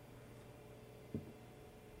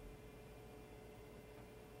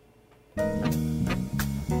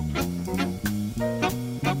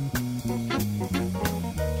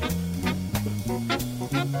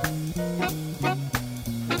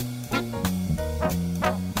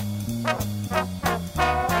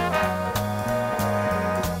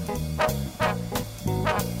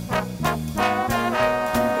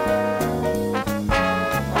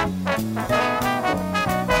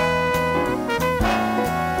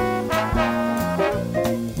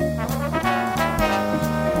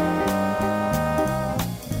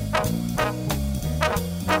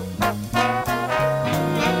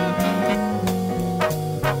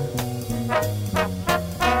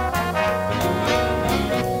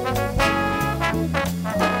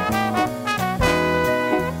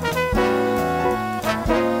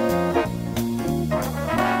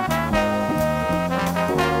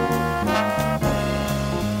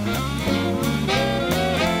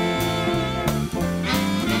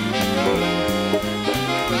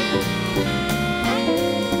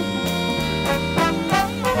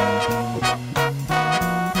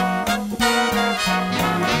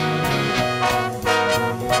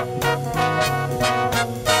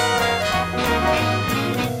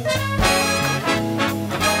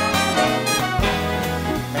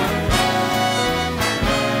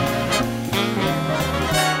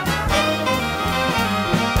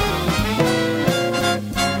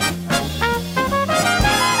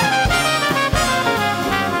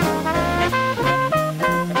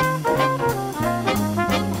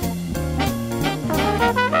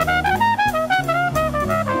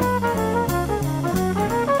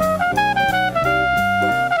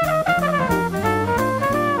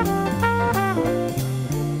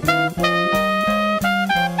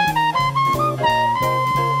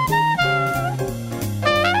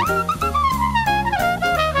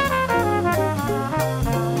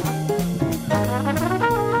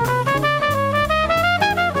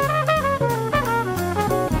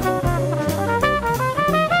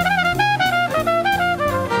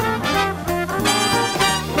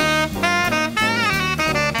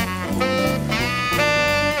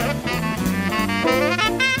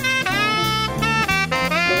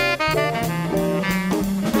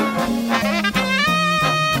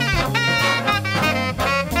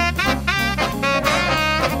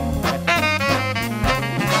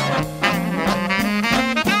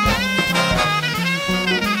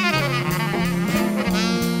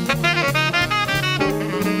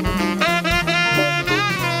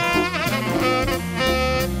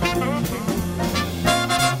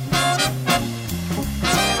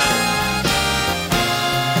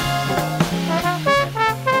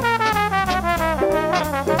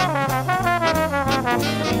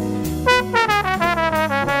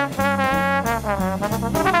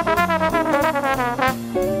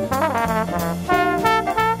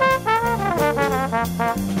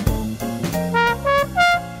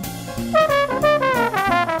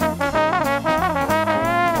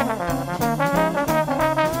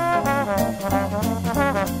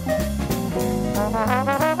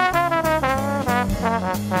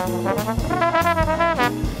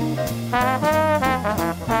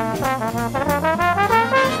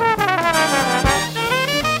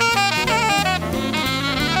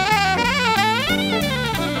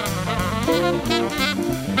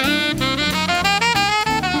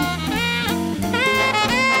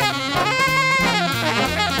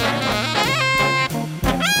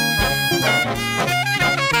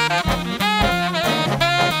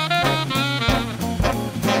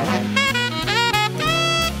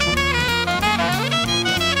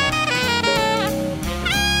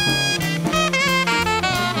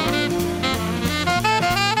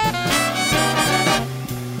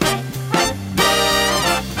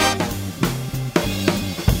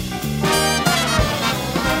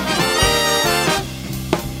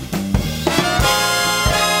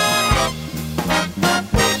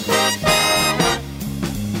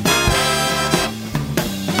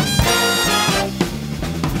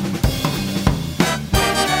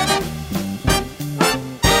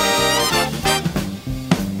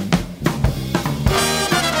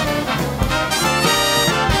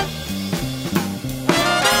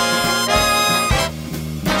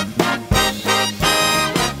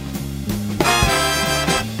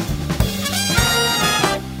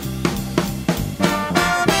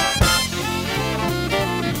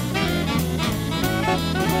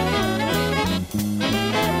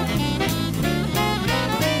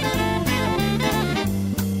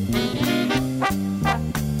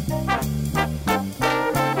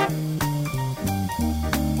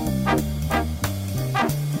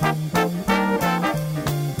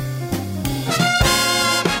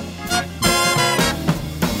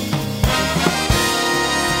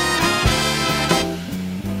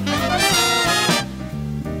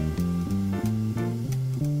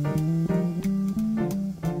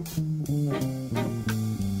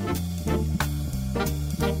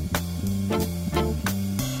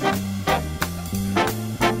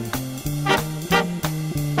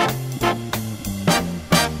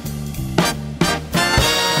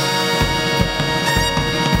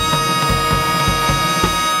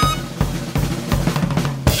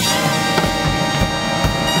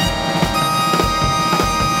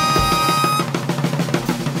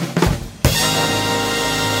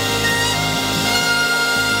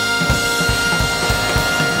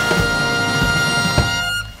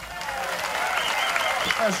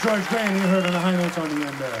 George Graham, you heard on the high notes on the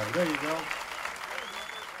end there. There you go.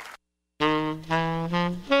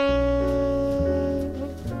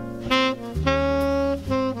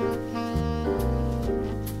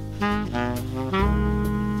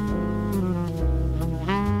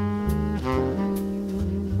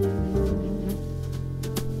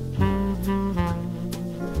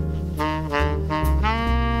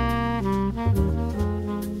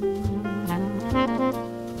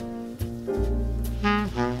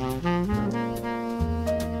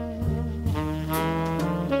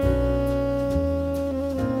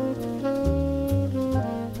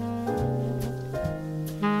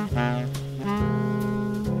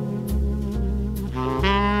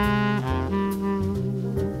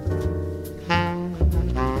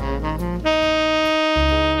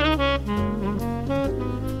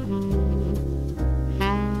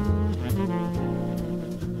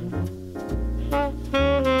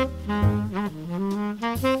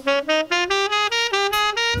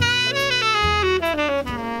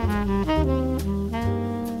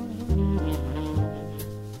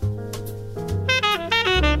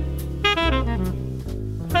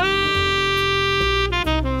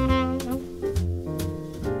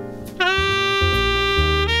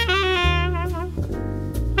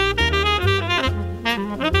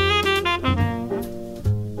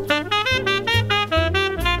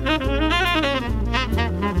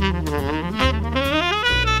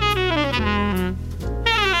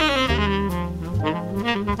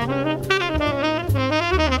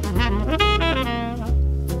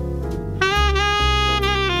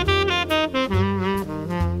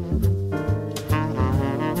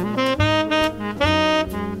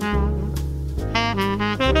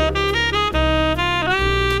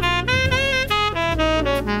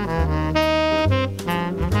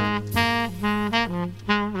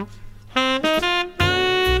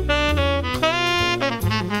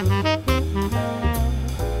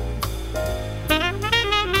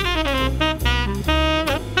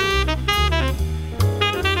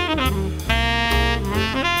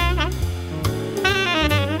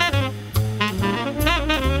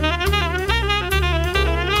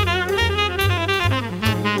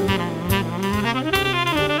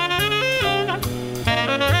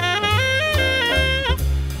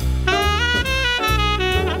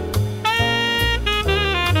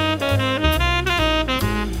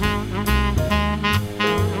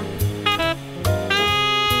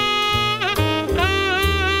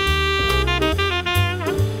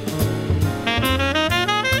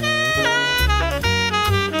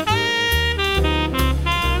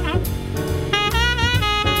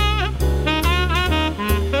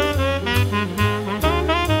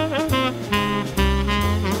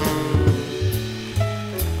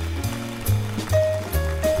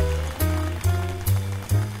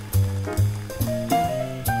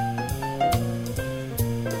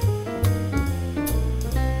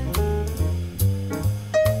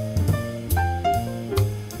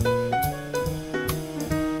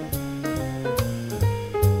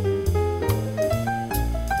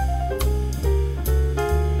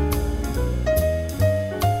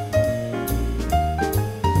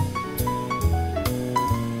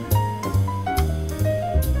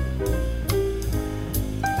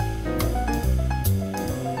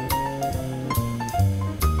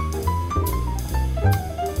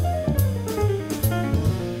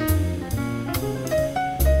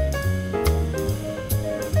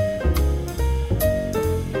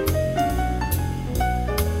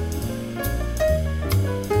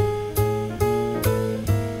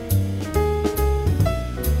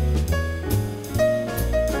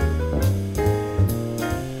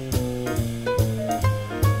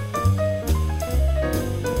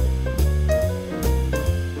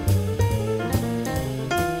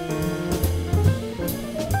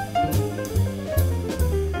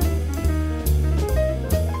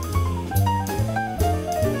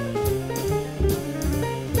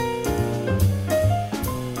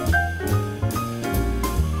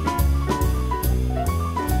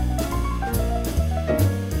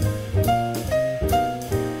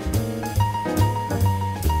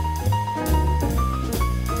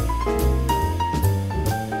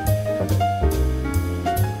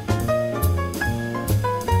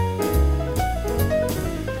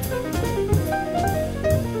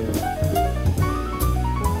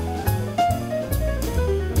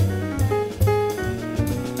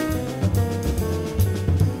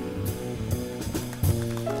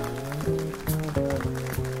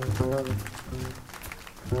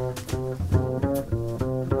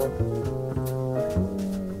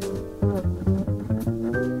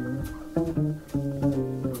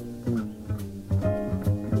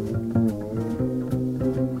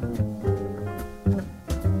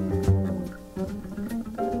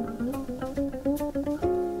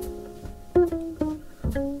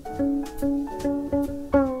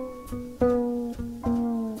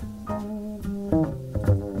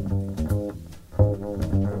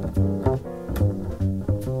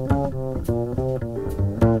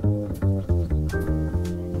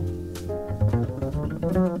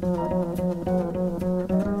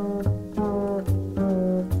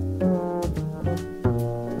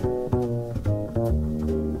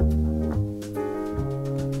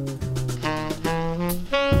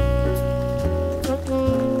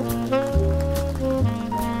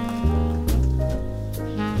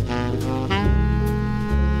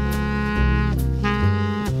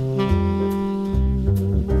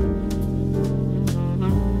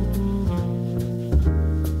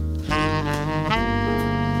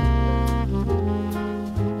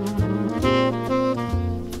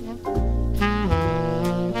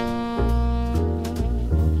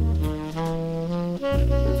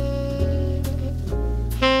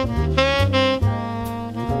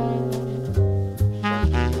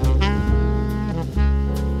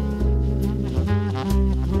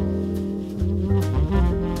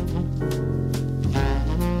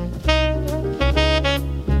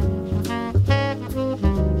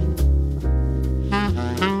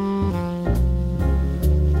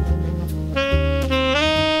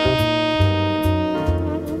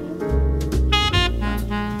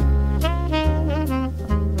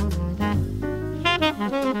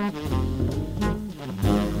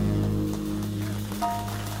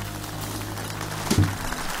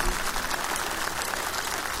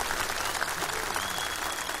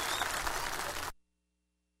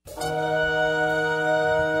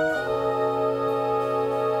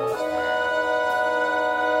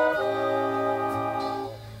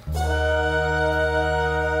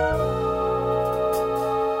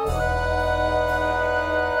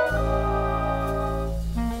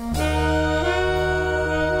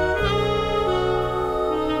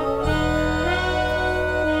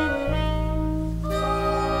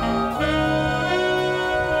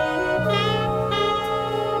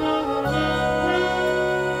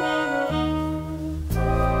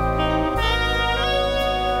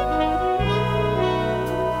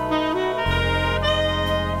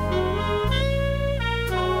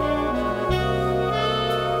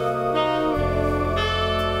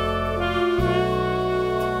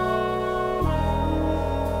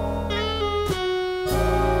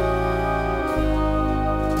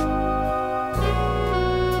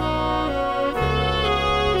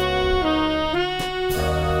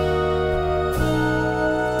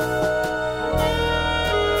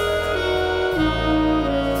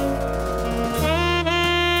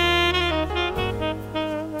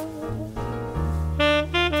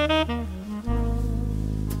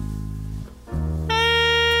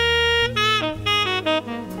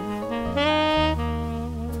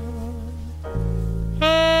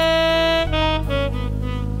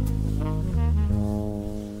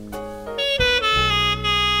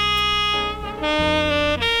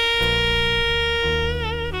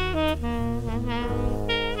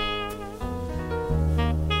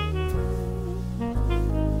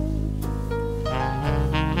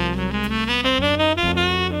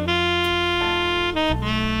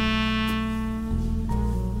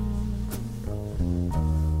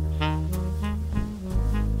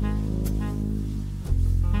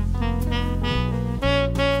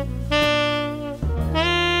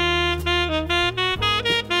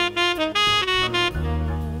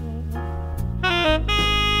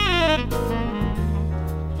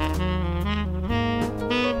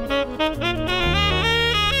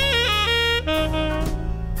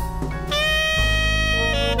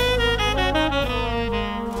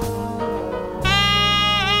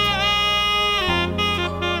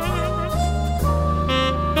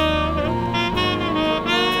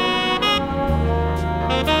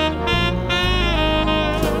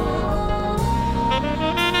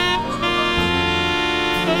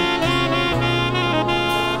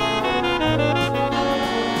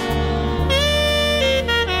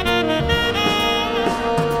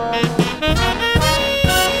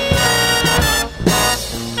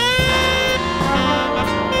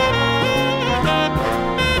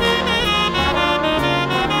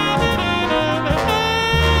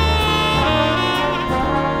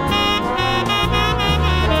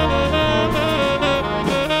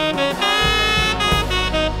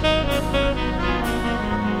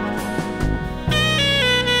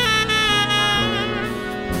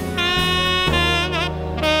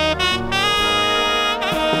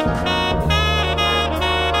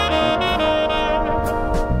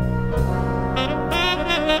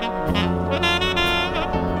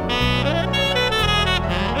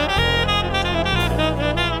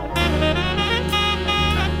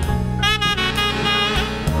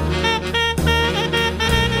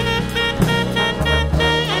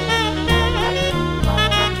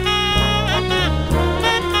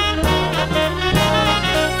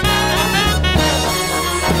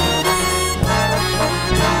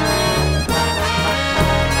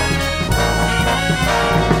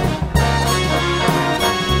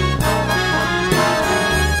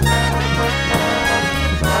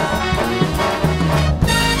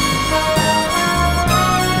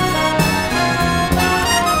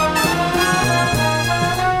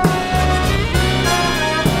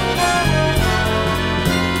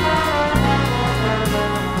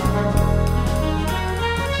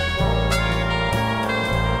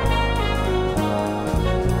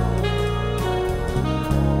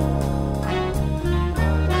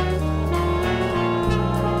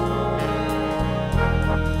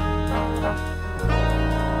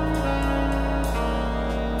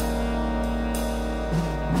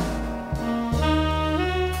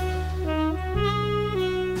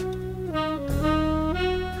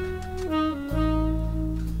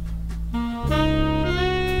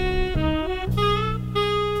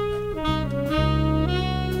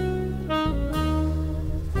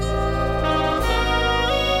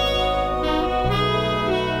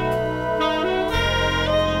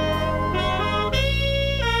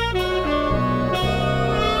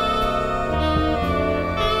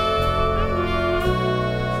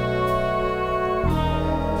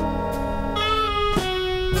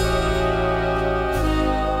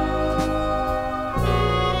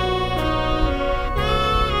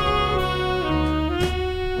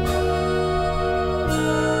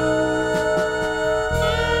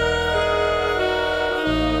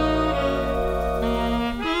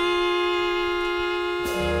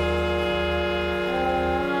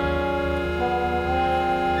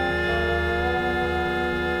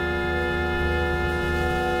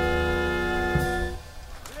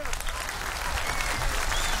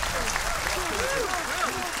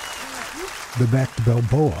 the Back to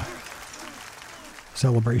Balboa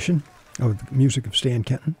celebration of the music of Stan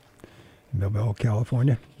Kenton in Balboa,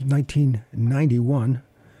 California. 1991,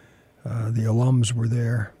 the alums were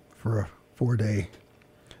there for a 4-day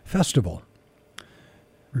festival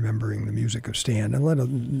remembering the music of Stan.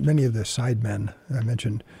 And many of the sidemen, I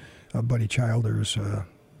mentioned Buddy Childers,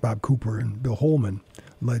 Bob Cooper, and Bill Holman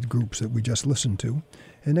led groups that we just listened to.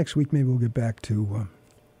 And next week maybe we'll get back to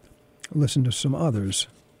listen to some others.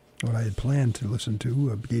 What I had planned to listen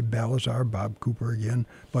to, Gabe Balazar, Bob Cooper again,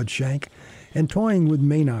 Bud Shank, and toying with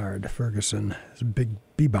Maynard Ferguson. His big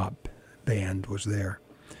bebop band was there.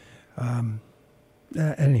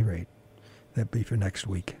 At any rate, that'll be for next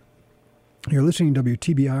week. You're listening to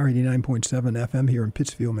WTBR 89.7 FM here in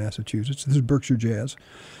Pittsfield, Massachusetts. This is Berkshire Jazz.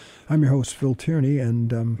 I'm your host, Phil Tierney,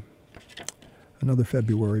 and another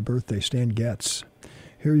February birthday, Stan Getz.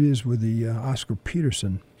 Here he is with the Oscar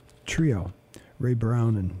Peterson Trio, Ray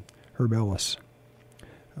Brown and Herb Ellis.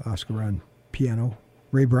 Oscar on piano,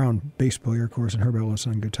 Ray Brown, bass player, of course, and Herb Ellis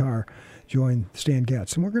on guitar, joined Stan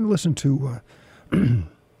Getz. And we're going to listen to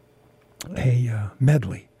a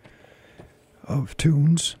medley of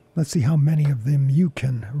tunes. Let's see how many of them you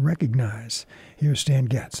can recognize. Here's Stan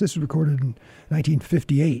Getz. This was recorded in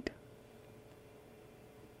 1958.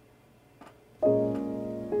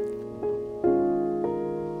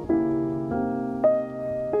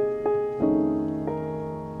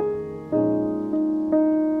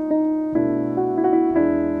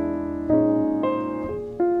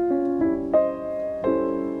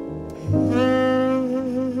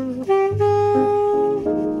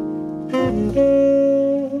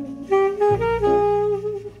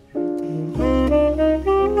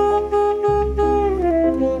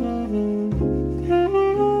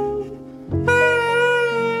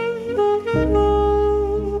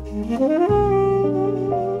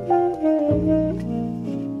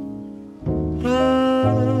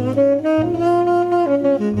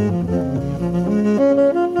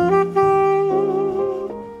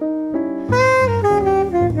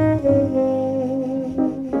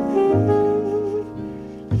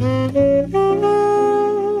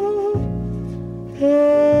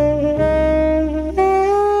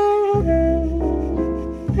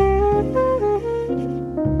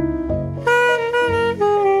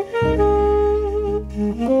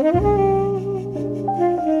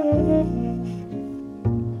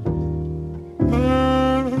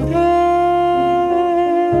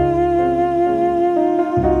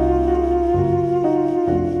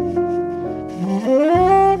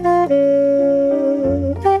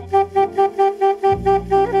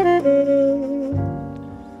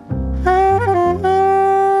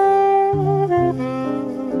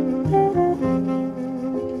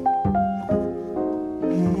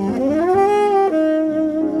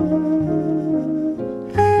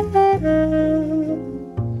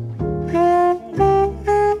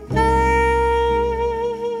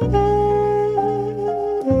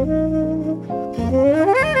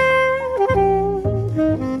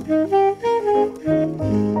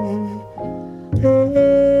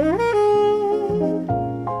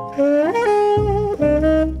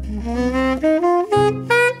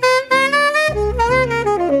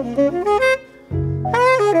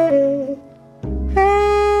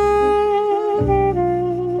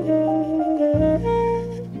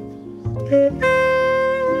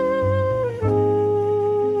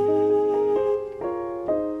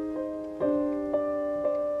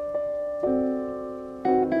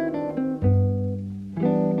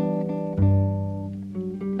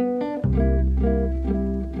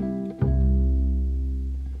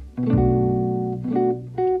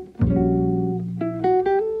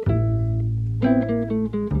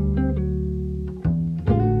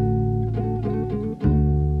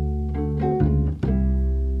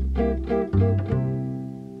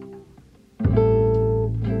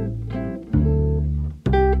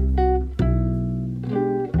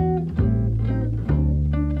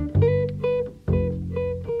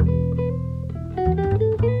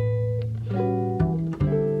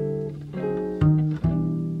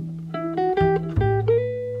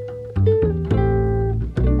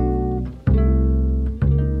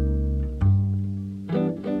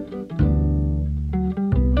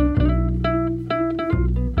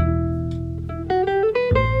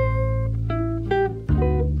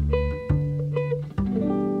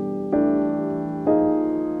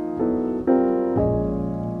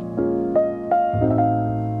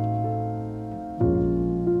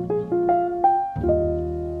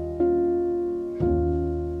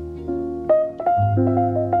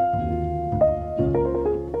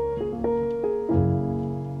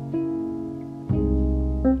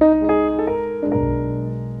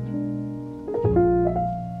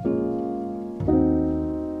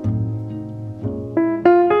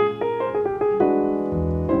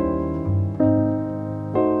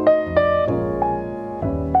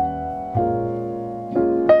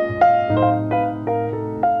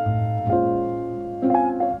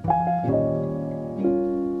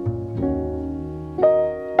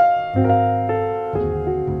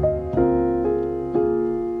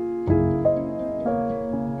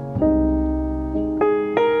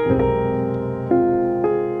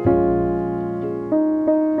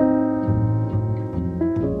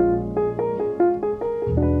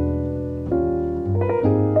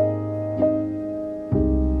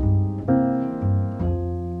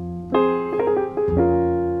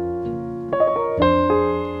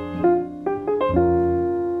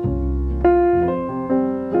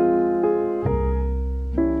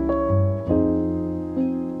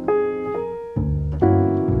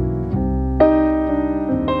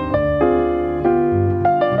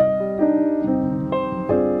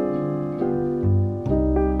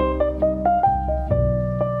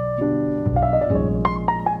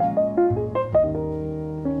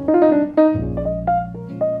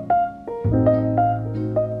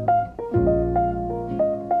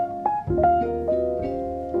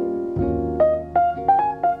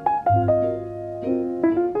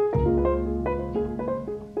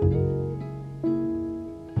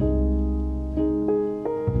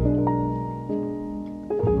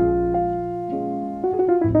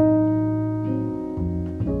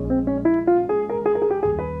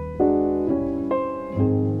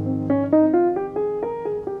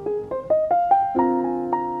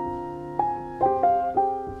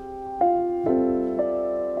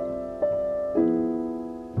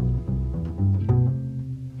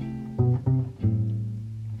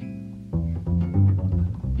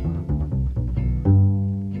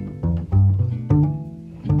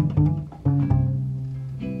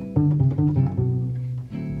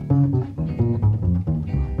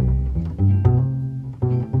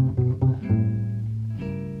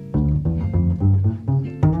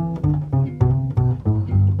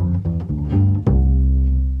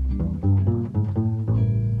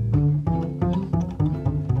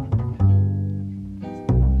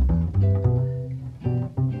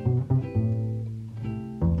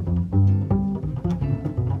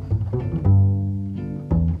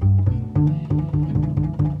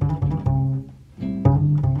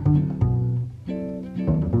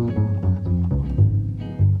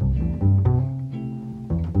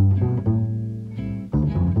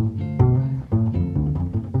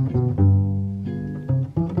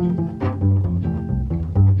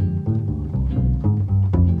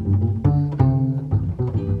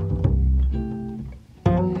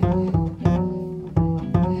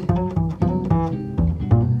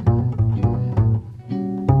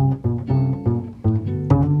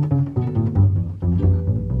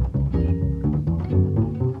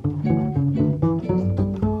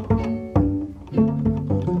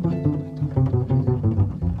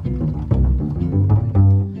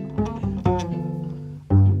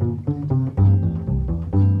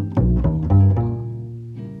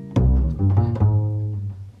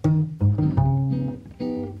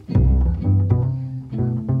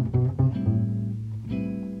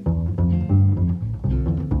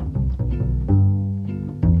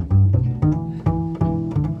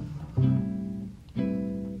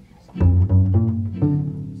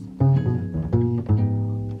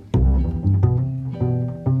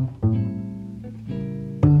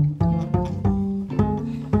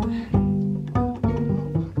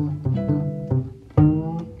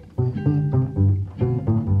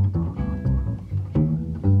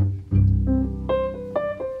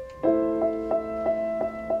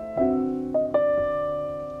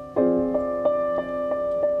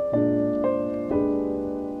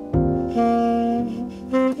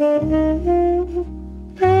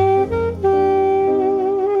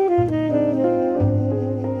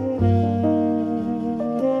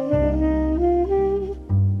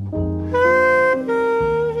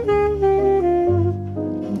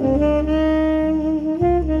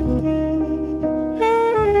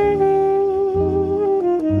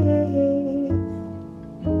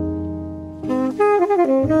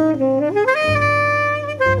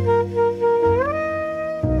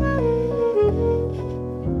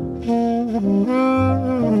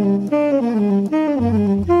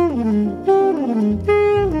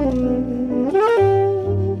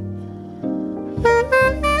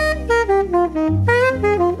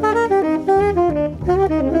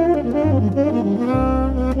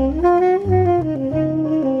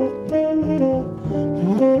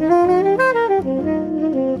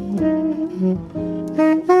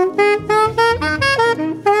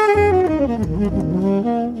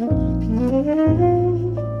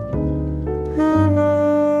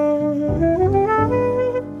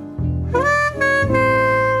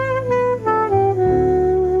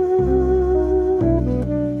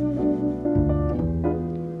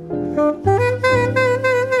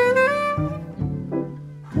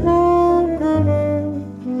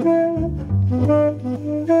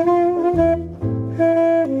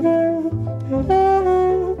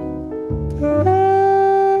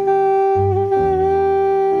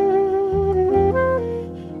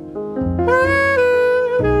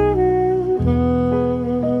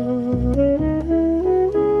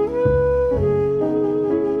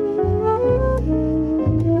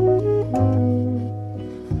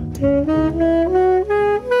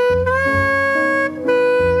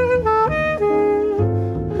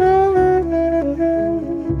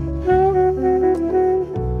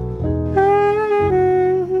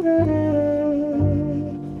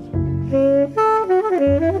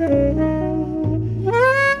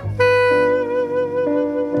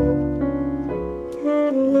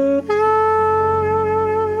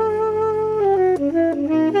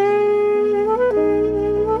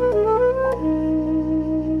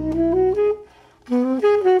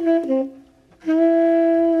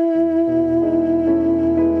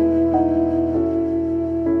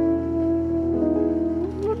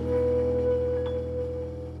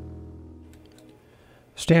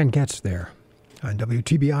 Stan Getz there on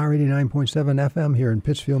WTBR 89.7 FM here in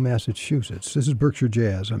Pittsfield, Massachusetts. This is Berkshire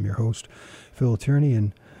Jazz. I'm your host, Phil Tierney,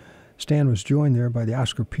 and Stan was joined there by the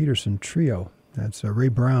Oscar Peterson Trio. That's Ray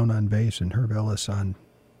Brown on bass and Herb Ellis on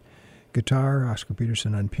guitar, Oscar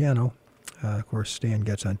Peterson on piano, of course Stan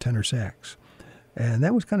Getz on tenor sax. And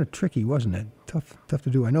that was kind of tricky, wasn't it? Tough to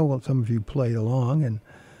do. I know some of you played along, and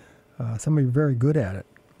some of you were very good at it,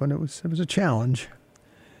 but it was a challenge.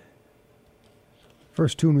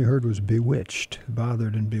 First tune we heard was Bewitched,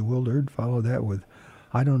 Bothered and Bewildered. Followed that with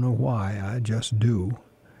I Don't Know Why, I Just Do.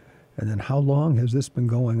 And then How Long Has This Been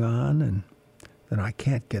Going On? And then I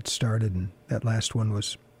Can't Get Started. And that last one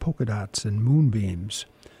was Polka Dots and Moonbeams.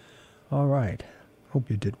 All right. Hope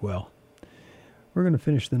you did well. We're going to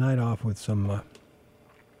finish the night off with some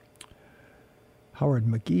Howard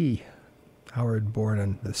McGhee. Howard, born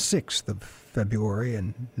on the 6th of February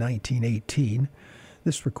in 1918.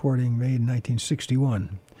 This recording made in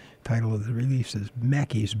 1961. Title of the release is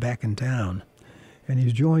Mackey's Back in Town. And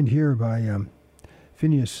he's joined here by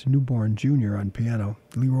Phineas Newborn Jr. on piano,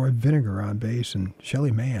 Leroy Vinegar on bass, and Shelly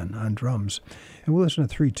Mann on drums. And we'll listen to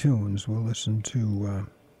 3 tunes. We'll listen to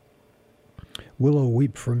Willow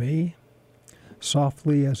Weep for Me,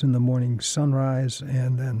 Softly as in the Morning Sunrise,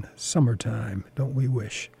 and then Summertime, Don't We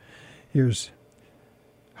Wish. Here's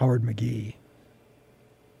Howard McGhee.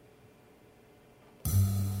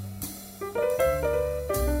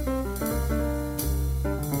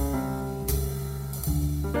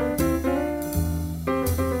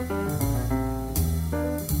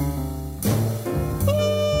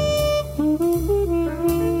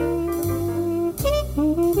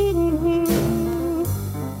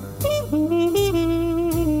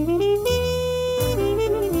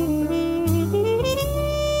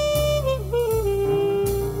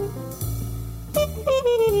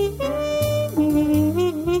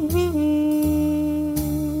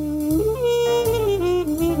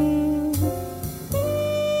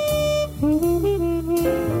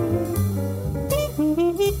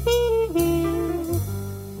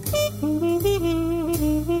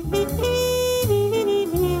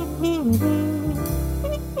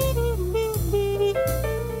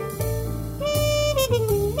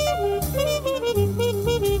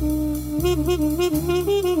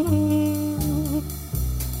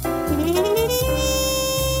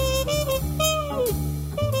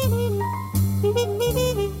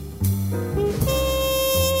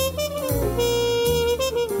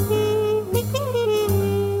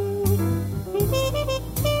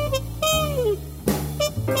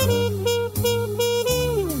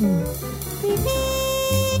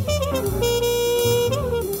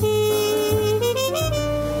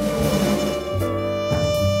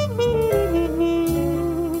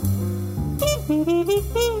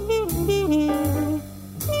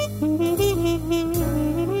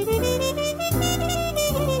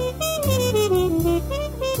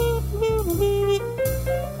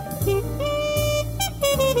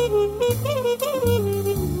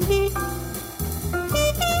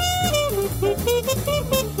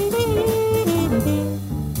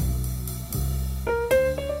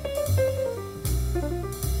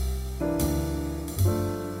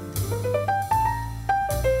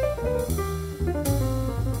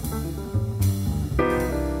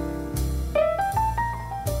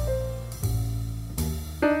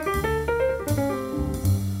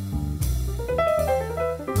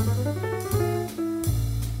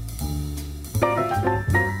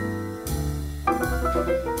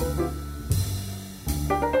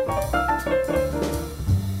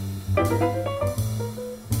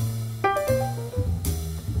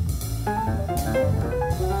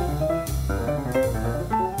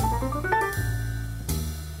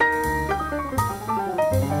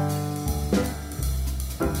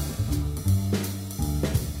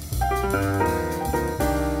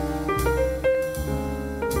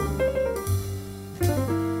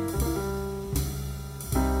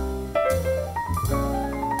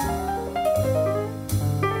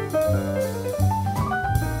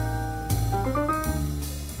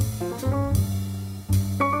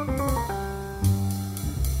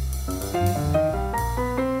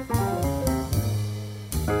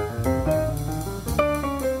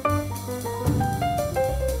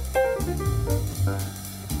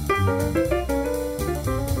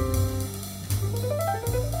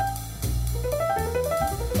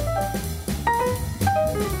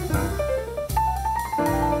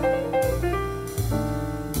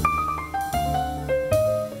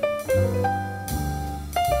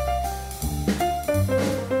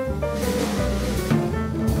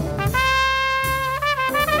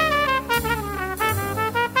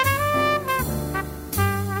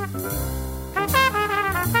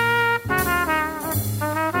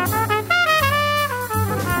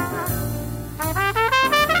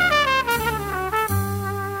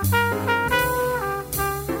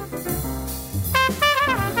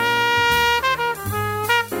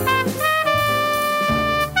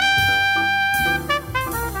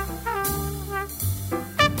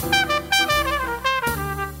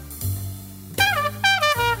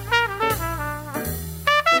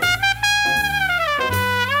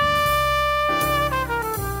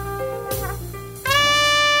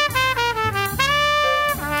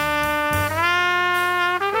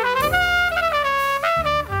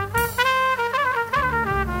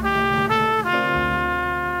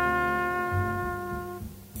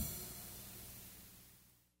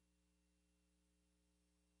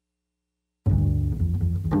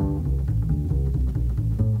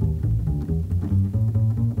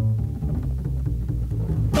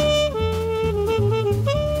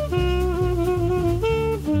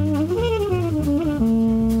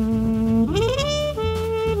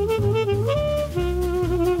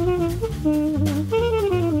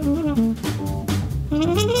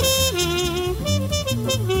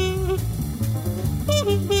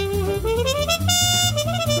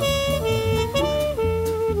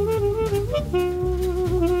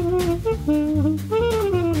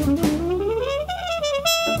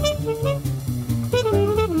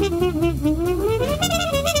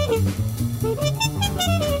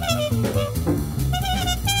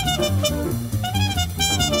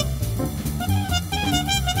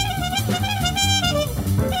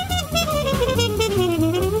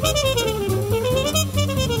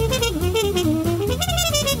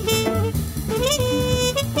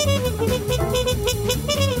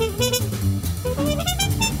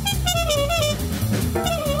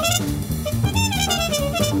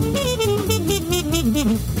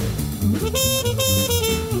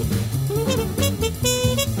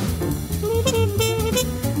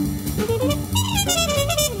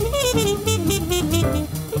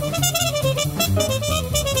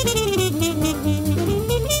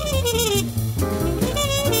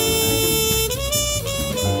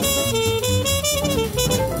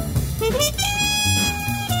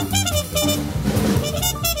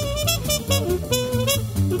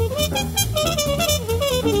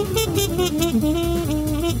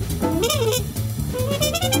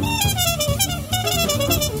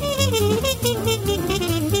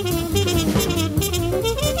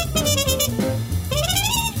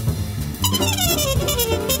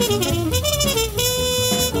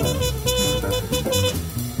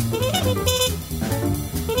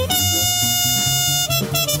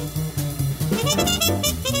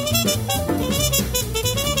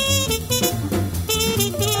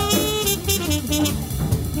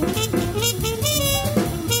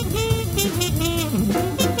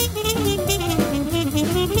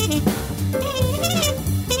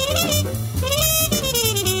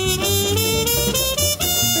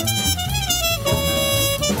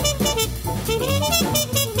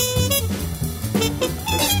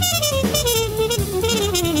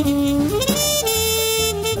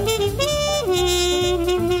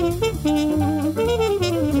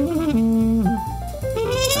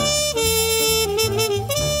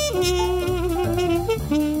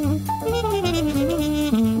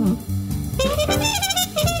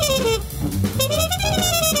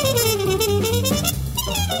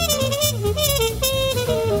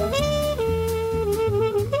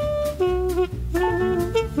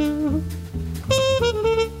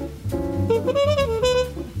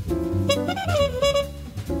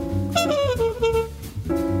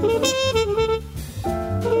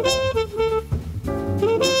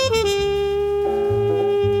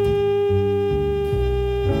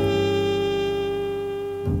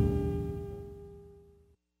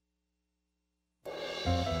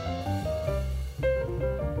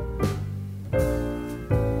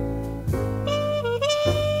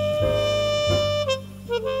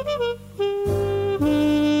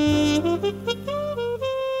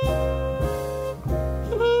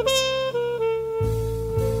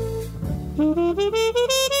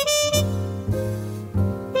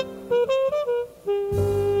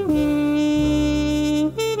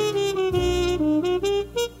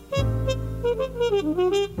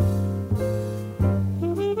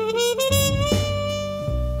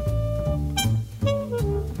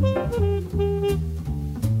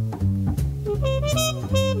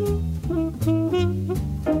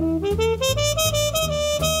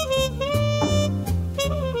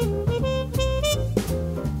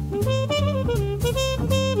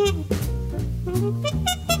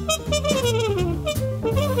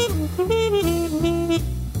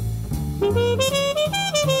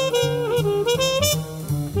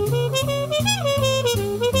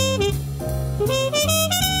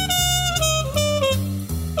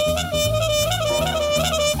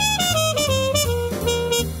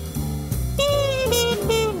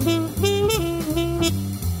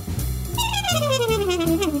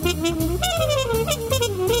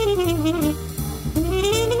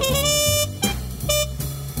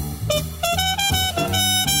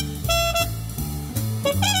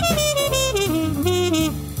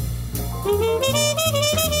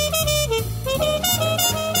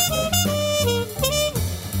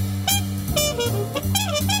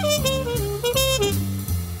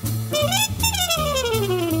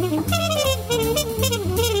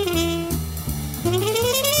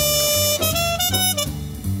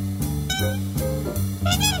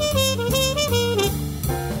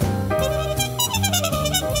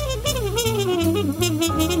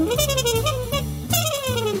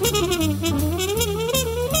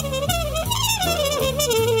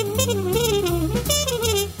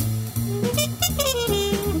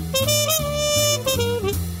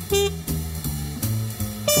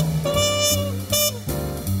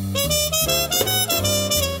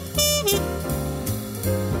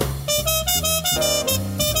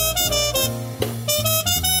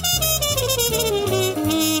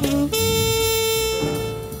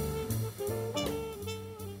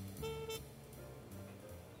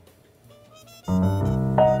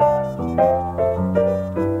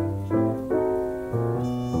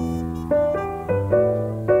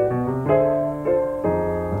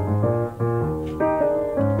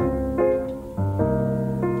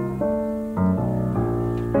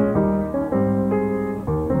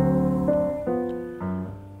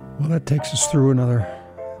 That takes us through another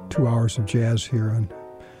 2 hours of jazz here on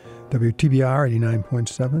WTBR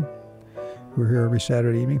 89.7. We're here every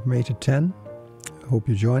Saturday evening from 8 to 10. I hope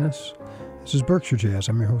you join us. This is Berkshire Jazz.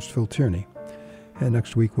 I'm your host, Phil Tierney. And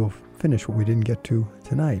next week we'll finish what we didn't get to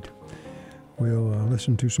tonight. We'll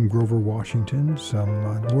listen to some Grover Washington,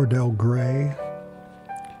 some Wardell Gray,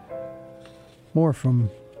 more from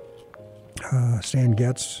Stan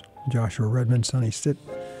Getz, Joshua Redman, Sonny Stitt,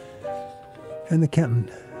 and the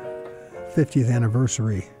Kenton 50th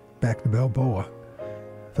anniversary Back to Balboa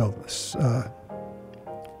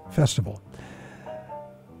festival.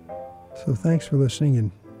 So thanks for listening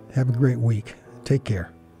and have a great week. Take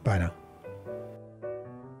care. Bye now.